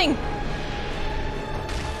 she's healing!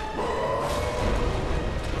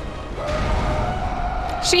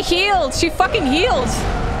 She healed! She fucking healed!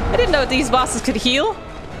 I didn't know these bosses could heal.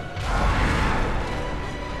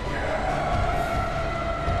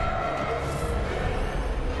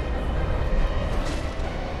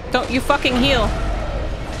 Don't you fucking heal.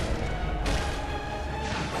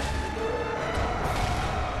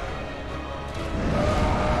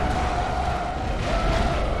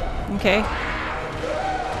 Okay.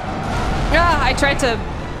 Ah, I tried to...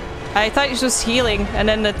 I thought she was healing, and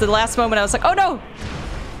then at the last moment I was like, oh no!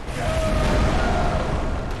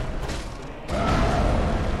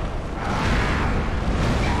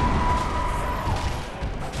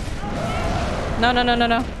 No, no, no, no,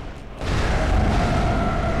 no.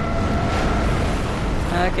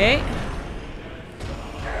 Okay.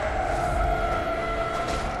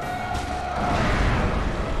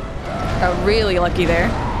 Got really lucky there.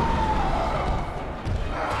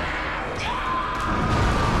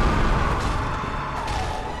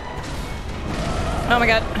 Oh my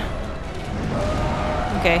god.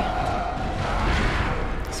 Okay.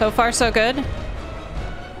 So far, so good.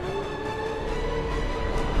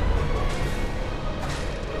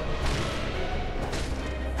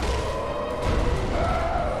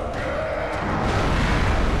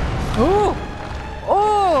 Ooh!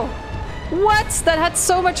 Oh! What? That had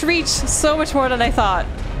so much reach. So much more than I thought.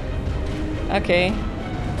 Okay.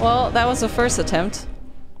 Well, that was the first attempt.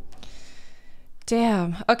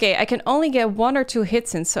 Damn. Okay, I can only get 1 or 2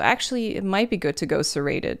 hits in, so actually it might be good to go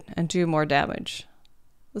serrated and do more damage.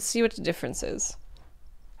 Let's see what the difference is.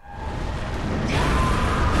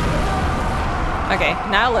 Okay,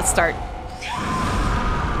 now let's start.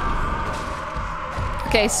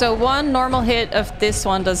 Okay, so 1 normal hit of this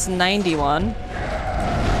one does 91.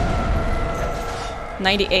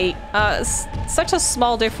 98. Such a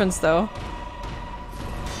small difference though.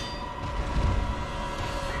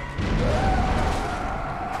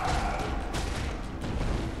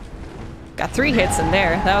 Got 3 hits in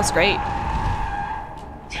there. That was great.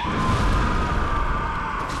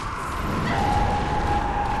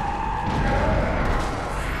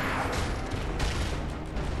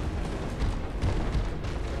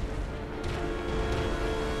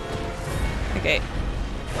 Okay.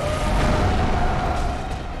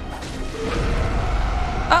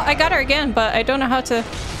 Oh, I got her again, but I don't know how to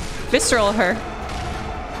visceral her.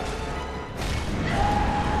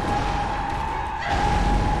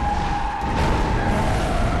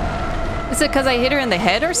 Is it because I hit her in the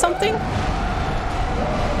head or something?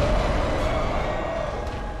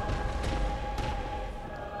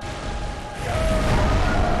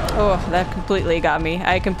 Oh, that completely got me.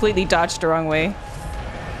 I completely dodged the wrong way.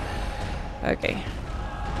 Okay.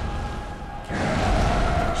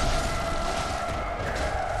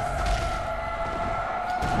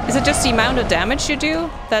 Is it just the amount of damage you do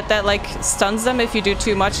that like stuns them if you do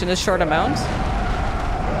too much in a short amount?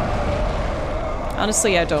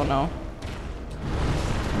 Honestly, I don't know.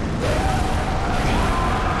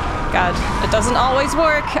 God, it doesn't always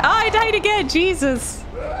work. Ah, I died again, Jesus.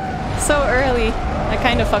 So early. I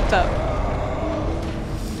kind of fucked up.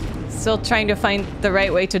 Still trying to find the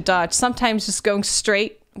right way to dodge. Sometimes just going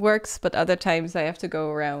straight works, but other times I have to go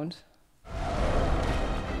around.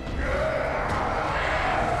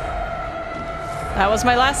 That was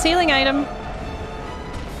my last healing item.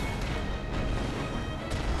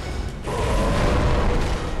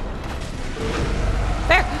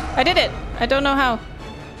 There! I did it! I don't know how.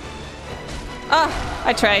 Ah!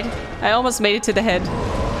 I tried. I almost made it to the head.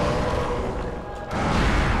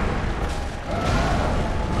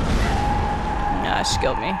 Ah, she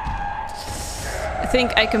killed me. I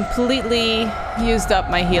think I completely used up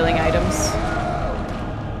my healing items.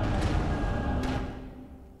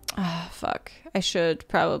 Ah, fuck. I should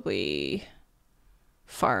probably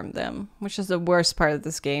farm them, which is the worst part of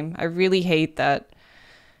this game. I really hate that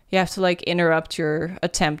you have to like interrupt your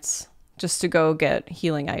attempts just to go get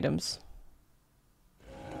healing items.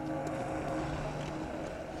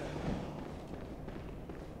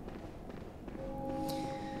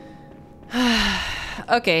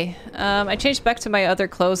 Okay, I changed back to my other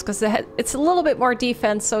clothes because it's a little bit more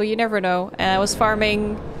defense, so you never know. And I was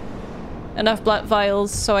farming enough blood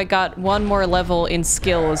vials, so I got 1 more level in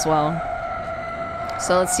skill as well.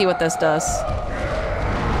 So let's see what this does.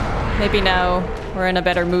 Maybe now we're in a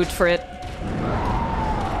better mood for it.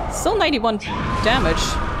 Still 91 damage.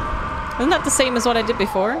 Isn't that the same as what I did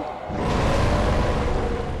before?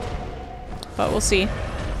 But we'll see.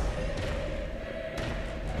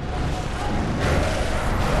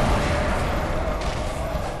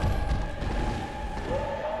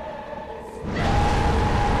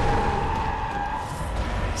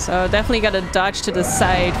 So definitely gotta dodge to the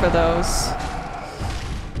side for those.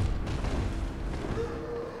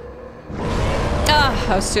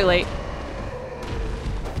 Ah, I was too late.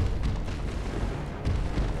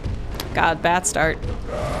 God, bad start.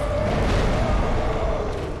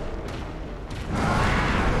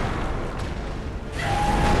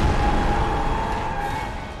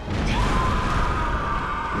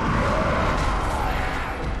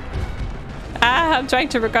 Ah, I'm trying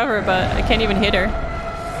to recover, but I can't even hit her.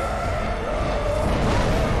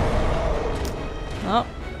 Oh.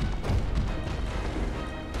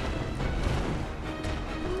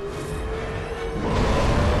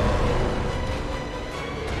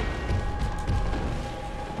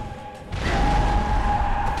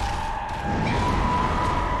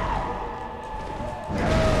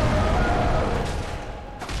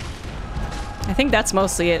 I think that's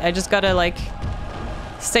mostly it. I just gotta like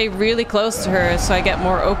stay really close to her so I get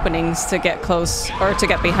more openings to get close or to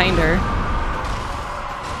get behind her.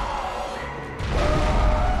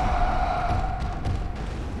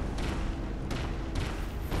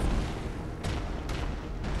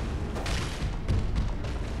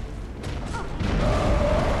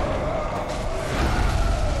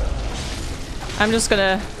 I'm just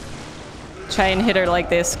gonna try and hit her like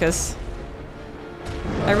this because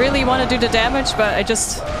I really want to do the damage, but I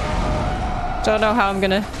just don't know how I'm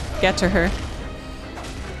gonna get to her.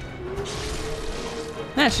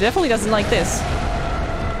 Yeah, she definitely doesn't like this.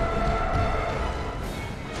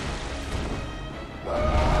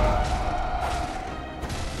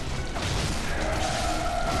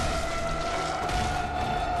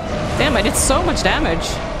 Damn, I did so much damage.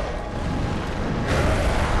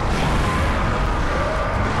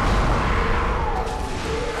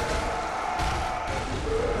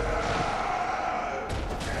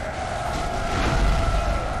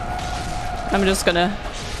 I'm just gonna...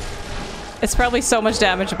 It's probably so much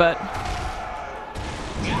damage, but...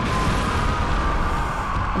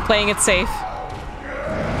 I'm playing it safe.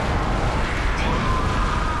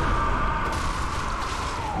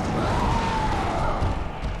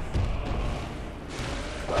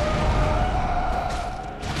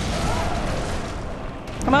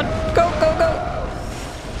 Come on, go, go, go!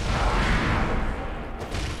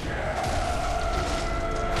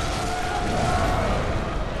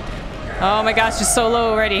 Oh my gosh, she's so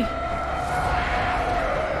low already.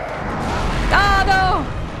 Ah, no!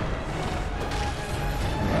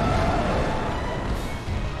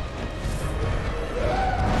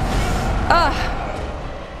 Ah!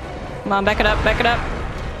 Come on, back it up, back it up.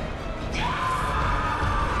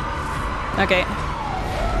 Okay.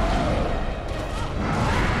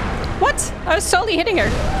 What? I was totally hitting her.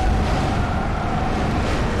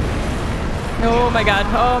 Oh my god,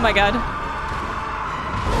 oh my god.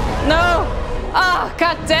 No! Oh,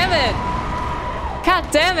 god damn it! God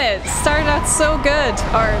damn it! Started out so good.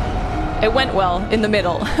 Or it went well in the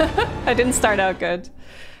middle. I didn't start out good.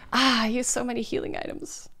 Ah, I used so many healing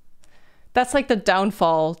items. That's like the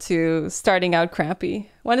downfall to starting out crappy.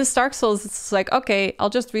 When it's Dark Souls, it's like, okay,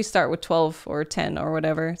 I'll just restart with 12 or 10 or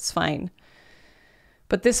whatever. It's fine.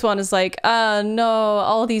 But this one is like, no,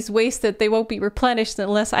 all these wasted, they won't be replenished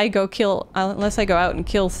unless I go out and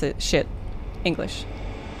kill shit. English.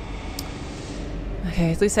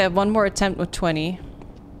 Okay, at least I have one more attempt with 20.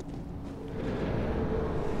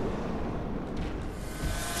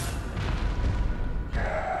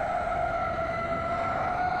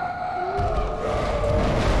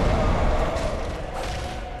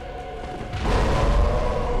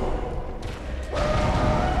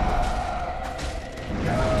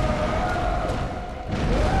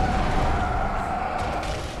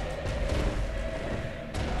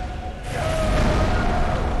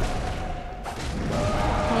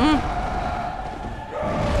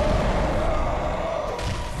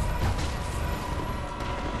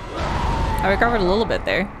 I recovered a little bit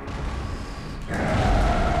there.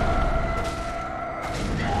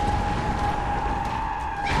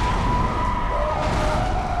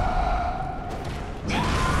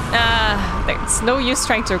 Ah, it's no use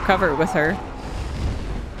trying to recover with her.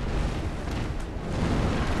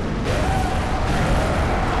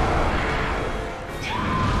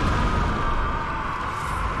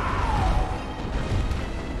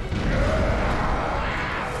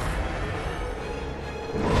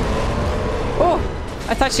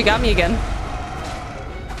 I thought she got me again.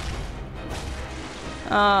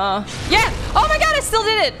 Yeah! Oh my god, I still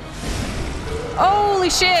did it!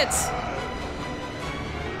 Holy shit!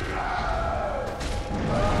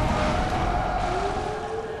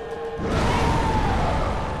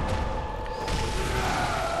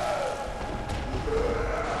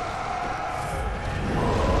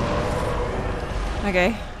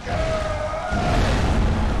 Okay.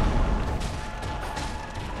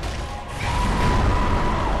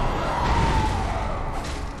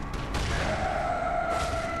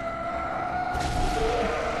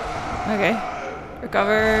 Okay.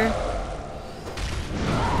 Recover.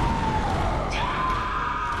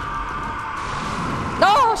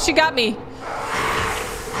 Oh, she got me.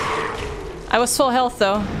 I was full health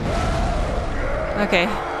though. Okay.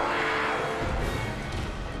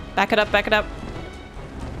 Back it up, back it up.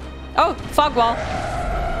 Oh, fog wall.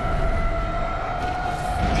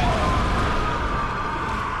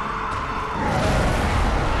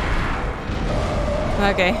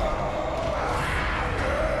 Okay.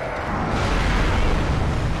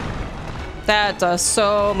 That does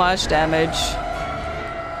so much damage.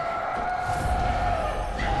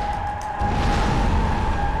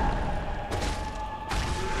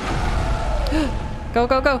 Go,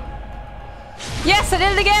 go, go. Yes, I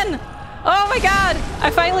did it again! Oh my god!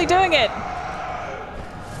 I'm finally doing it!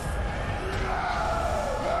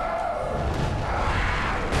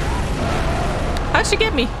 How'd she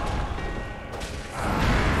get me?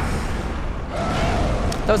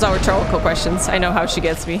 Those are rhetorical questions. I know how she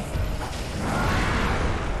gets me.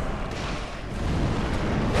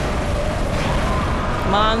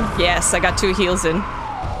 Come on. Yes, I got 2 heals in.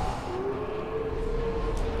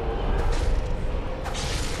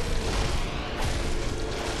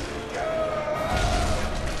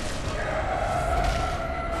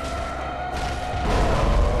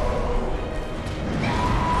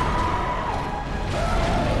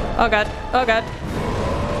 Oh god. Oh god.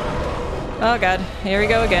 Oh god. Here we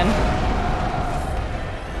go again.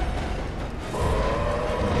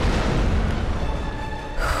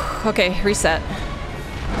 Okay, reset.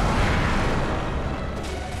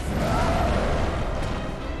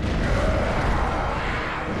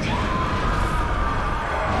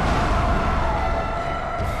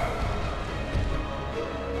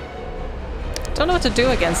 Don't know what to do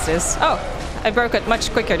against this. Oh, I broke it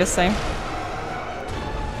much quicker this time.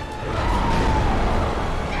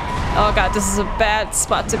 Oh god, this is a bad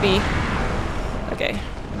spot to be. Okay.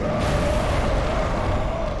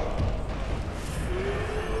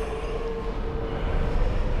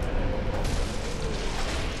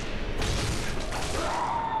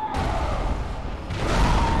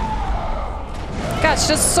 God, it's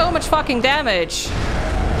just so much fucking damage.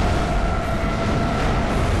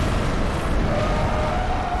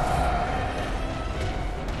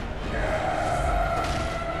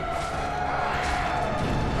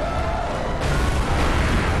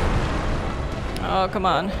 Oh, come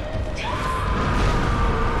on.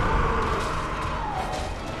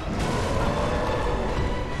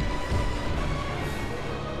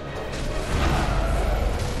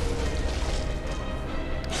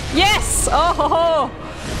 Yes! Oh, ho, ho.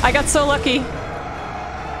 I got so lucky.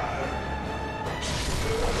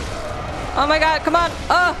 Oh my god, come on.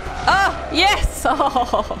 Oh, yes!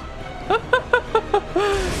 Oh.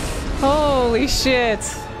 Holy shit.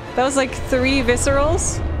 That was like 3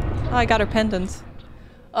 viscerals. Oh, I got her pendant.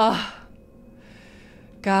 Oh.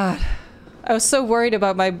 God. I was so worried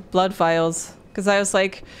about my blood vials. Because I was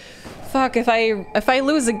like, fuck, if I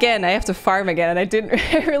lose again, I have to farm again. And I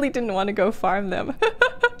really didn't want to go farm them.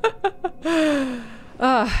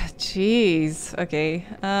 Oh, jeez. Okay.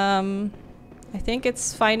 I think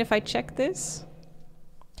it's fine if I check this.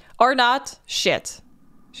 Or not. Shit.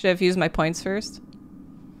 Should I have used my points first?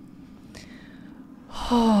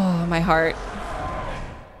 Oh, my heart.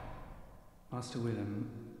 Master Willem,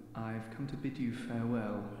 I've come to bid you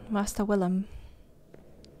farewell. Master Willem.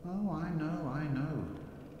 Oh, I know.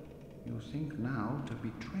 You think now to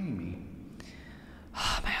betray me.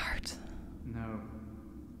 Oh, my heart. No,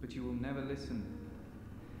 but you will never listen.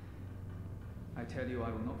 I tell you, I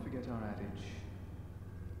will not forget our adage.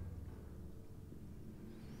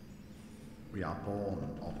 We are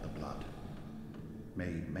born of the blood,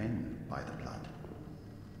 made men by the blood,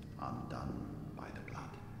 undone by the blood.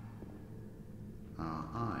 Our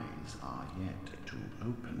eyes are yet to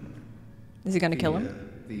open. Is he gonna kill him?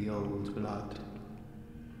 Fear the old blood.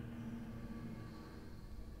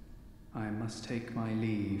 I must take my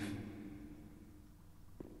leave.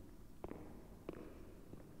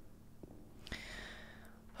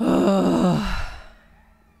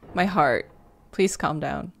 My heart. Please calm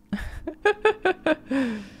down.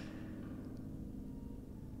 the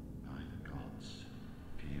gods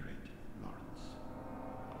fear it, Lawrence.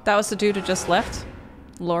 That was the dude who just left?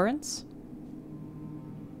 Lawrence?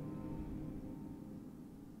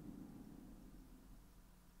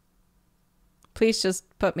 Please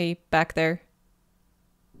just put me back there.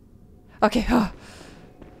 Okay, oh.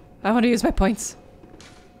 I want to use my points.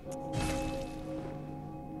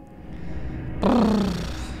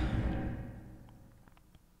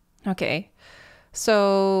 Okay.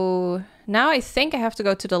 So now I think I have to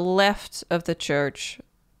go to the left of the church.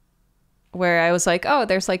 Where I was like, oh,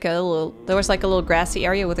 there was like a little grassy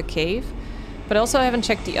area with a cave. But also I haven't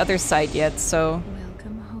checked the other side yet, so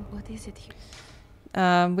Welcome. Oh, what is it here?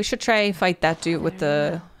 we should try and fight that dude with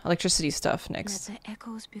the electricity stuff next. Let the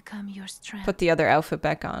echoes become your strength. Put the other outfit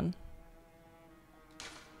back on.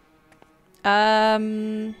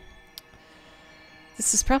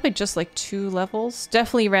 This is probably just like 2 levels.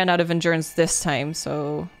 Definitely ran out of endurance this time,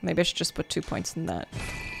 so maybe I should just put 2 points in that.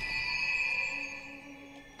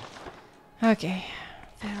 Okay.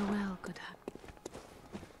 Farewell, good hap.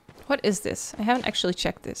 What is this? I haven't actually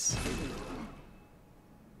checked this.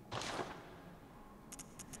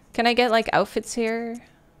 Can I get like outfits here?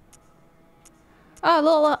 Oh, a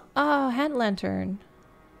little hand lantern.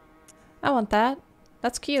 I want that.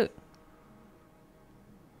 That's cute.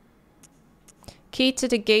 Key to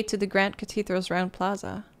the gate to the Grand Cathedral's round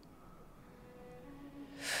plaza.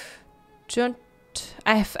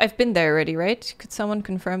 I've been there already, right? Could someone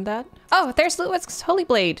confirm that? Oh, there's Ludwig's Holy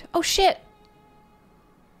Blade. Oh shit.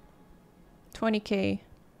 20k.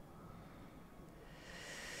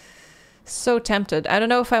 So tempted. I don't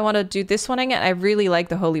know if I want to do this one again. I really like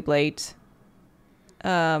the Holy Blade.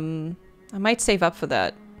 I might save up for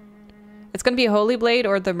that. It's gonna be a Holy Blade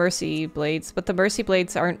or the Mercy Blades, but the Mercy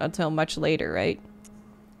Blades aren't until much later, right?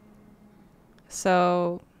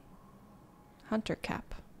 So... Hunter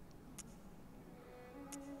Cap.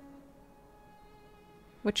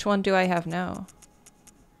 Which one do I have now?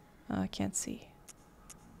 Oh, I can't see.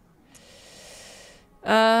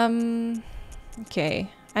 Okay.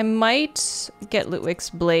 I might get Ludwig's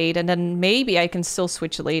Blade, and then maybe I can still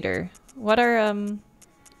switch later. What are,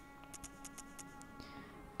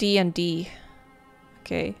 D and D?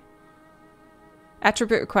 Okay.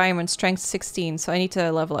 Attribute requirement, strength 16, so I need to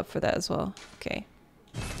level up for that as well. Okay.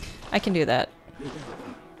 I can do that.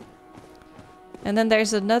 And then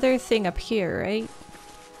there's another thing up here, right?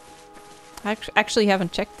 I actually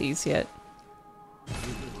haven't checked these yet.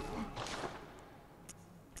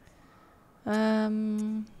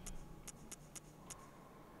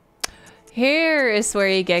 Here is where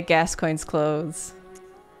you get Gascoigne's clothes.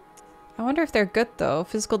 I wonder if they're good though.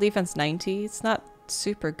 Physical defense 90. It's not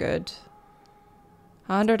super good.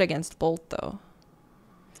 100 against Bolt though.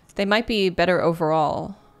 They might be better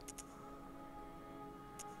overall.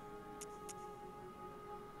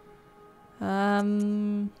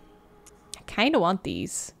 I kind of want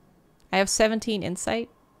these. I have 17 insight.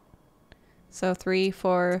 So 3,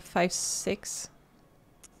 4, 5, 6.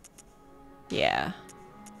 Yeah.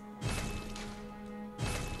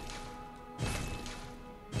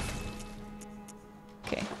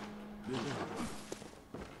 Okay.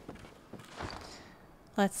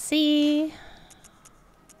 Let's see.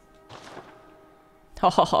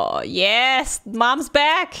 Oh, yes! Mom's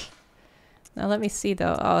back! Now let me see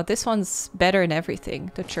though. Oh, this one's better in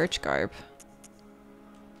everything. The church garb.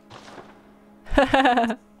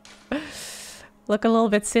 Look a little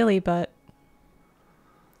bit silly, but...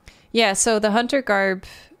 Yeah, so the hunter garb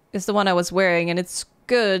is the one I was wearing, and it's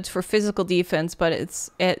good for physical defense, but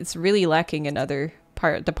it's really lacking in other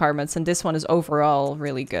departments, and this one is overall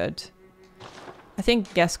really good. I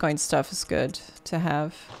think Gascoigne's stuff is good to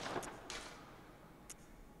have.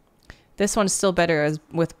 This one's still better as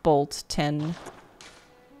with Bolt 10.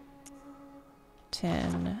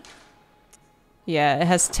 10. Yeah, it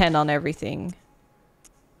has 10 on everything.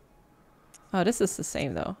 Oh, this is the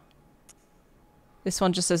same though. This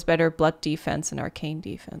one just has better blood defense and arcane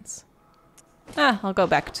defense. Ah, I'll go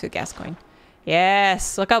back to Gascoigne.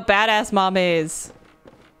 Yes, look how badass Mom is.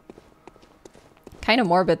 Kind of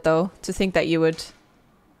morbid though, to think that you would...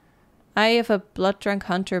 Eye of a blood-drunk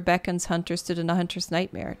hunter beckons hunters to the hunter's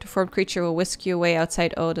nightmare. The formed creature will whisk you away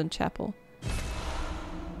outside Odin Chapel.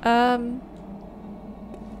 I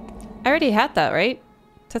already had that, right?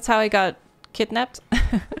 That's how I got kidnapped?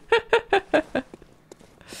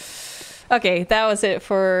 Okay, that was it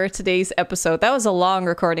for today's episode. That was a long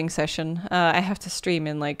recording session. I have to stream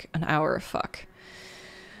in like an hour. Fuck.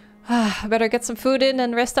 I better get some food in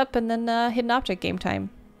and rest up and then hit an object game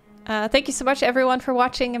time. Thank you so much, everyone, for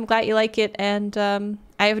watching. I'm glad you like it, and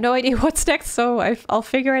I have no idea what's next, so I'll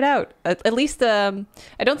figure it out. At least, I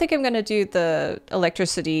don't think I'm going to do the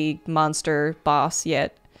electricity monster boss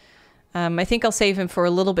yet. I think I'll save him for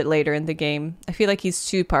a little bit later in the game. I feel like he's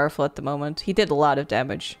too powerful at the moment. He did a lot of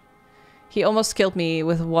damage. He almost killed me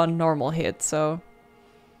with one normal hit, so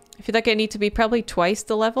I feel like I need to be probably twice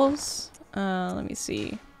the levels. Let me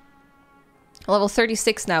see. Level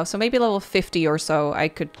 36 now, so maybe level 50 or so I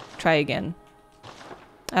could try again.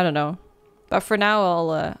 I don't know. But for now,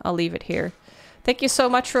 I'll leave it here. Thank you so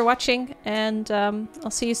much for watching, and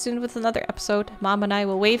I'll see you soon with another episode. Mom and I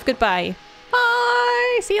will wave goodbye.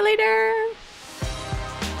 Bye! See you later!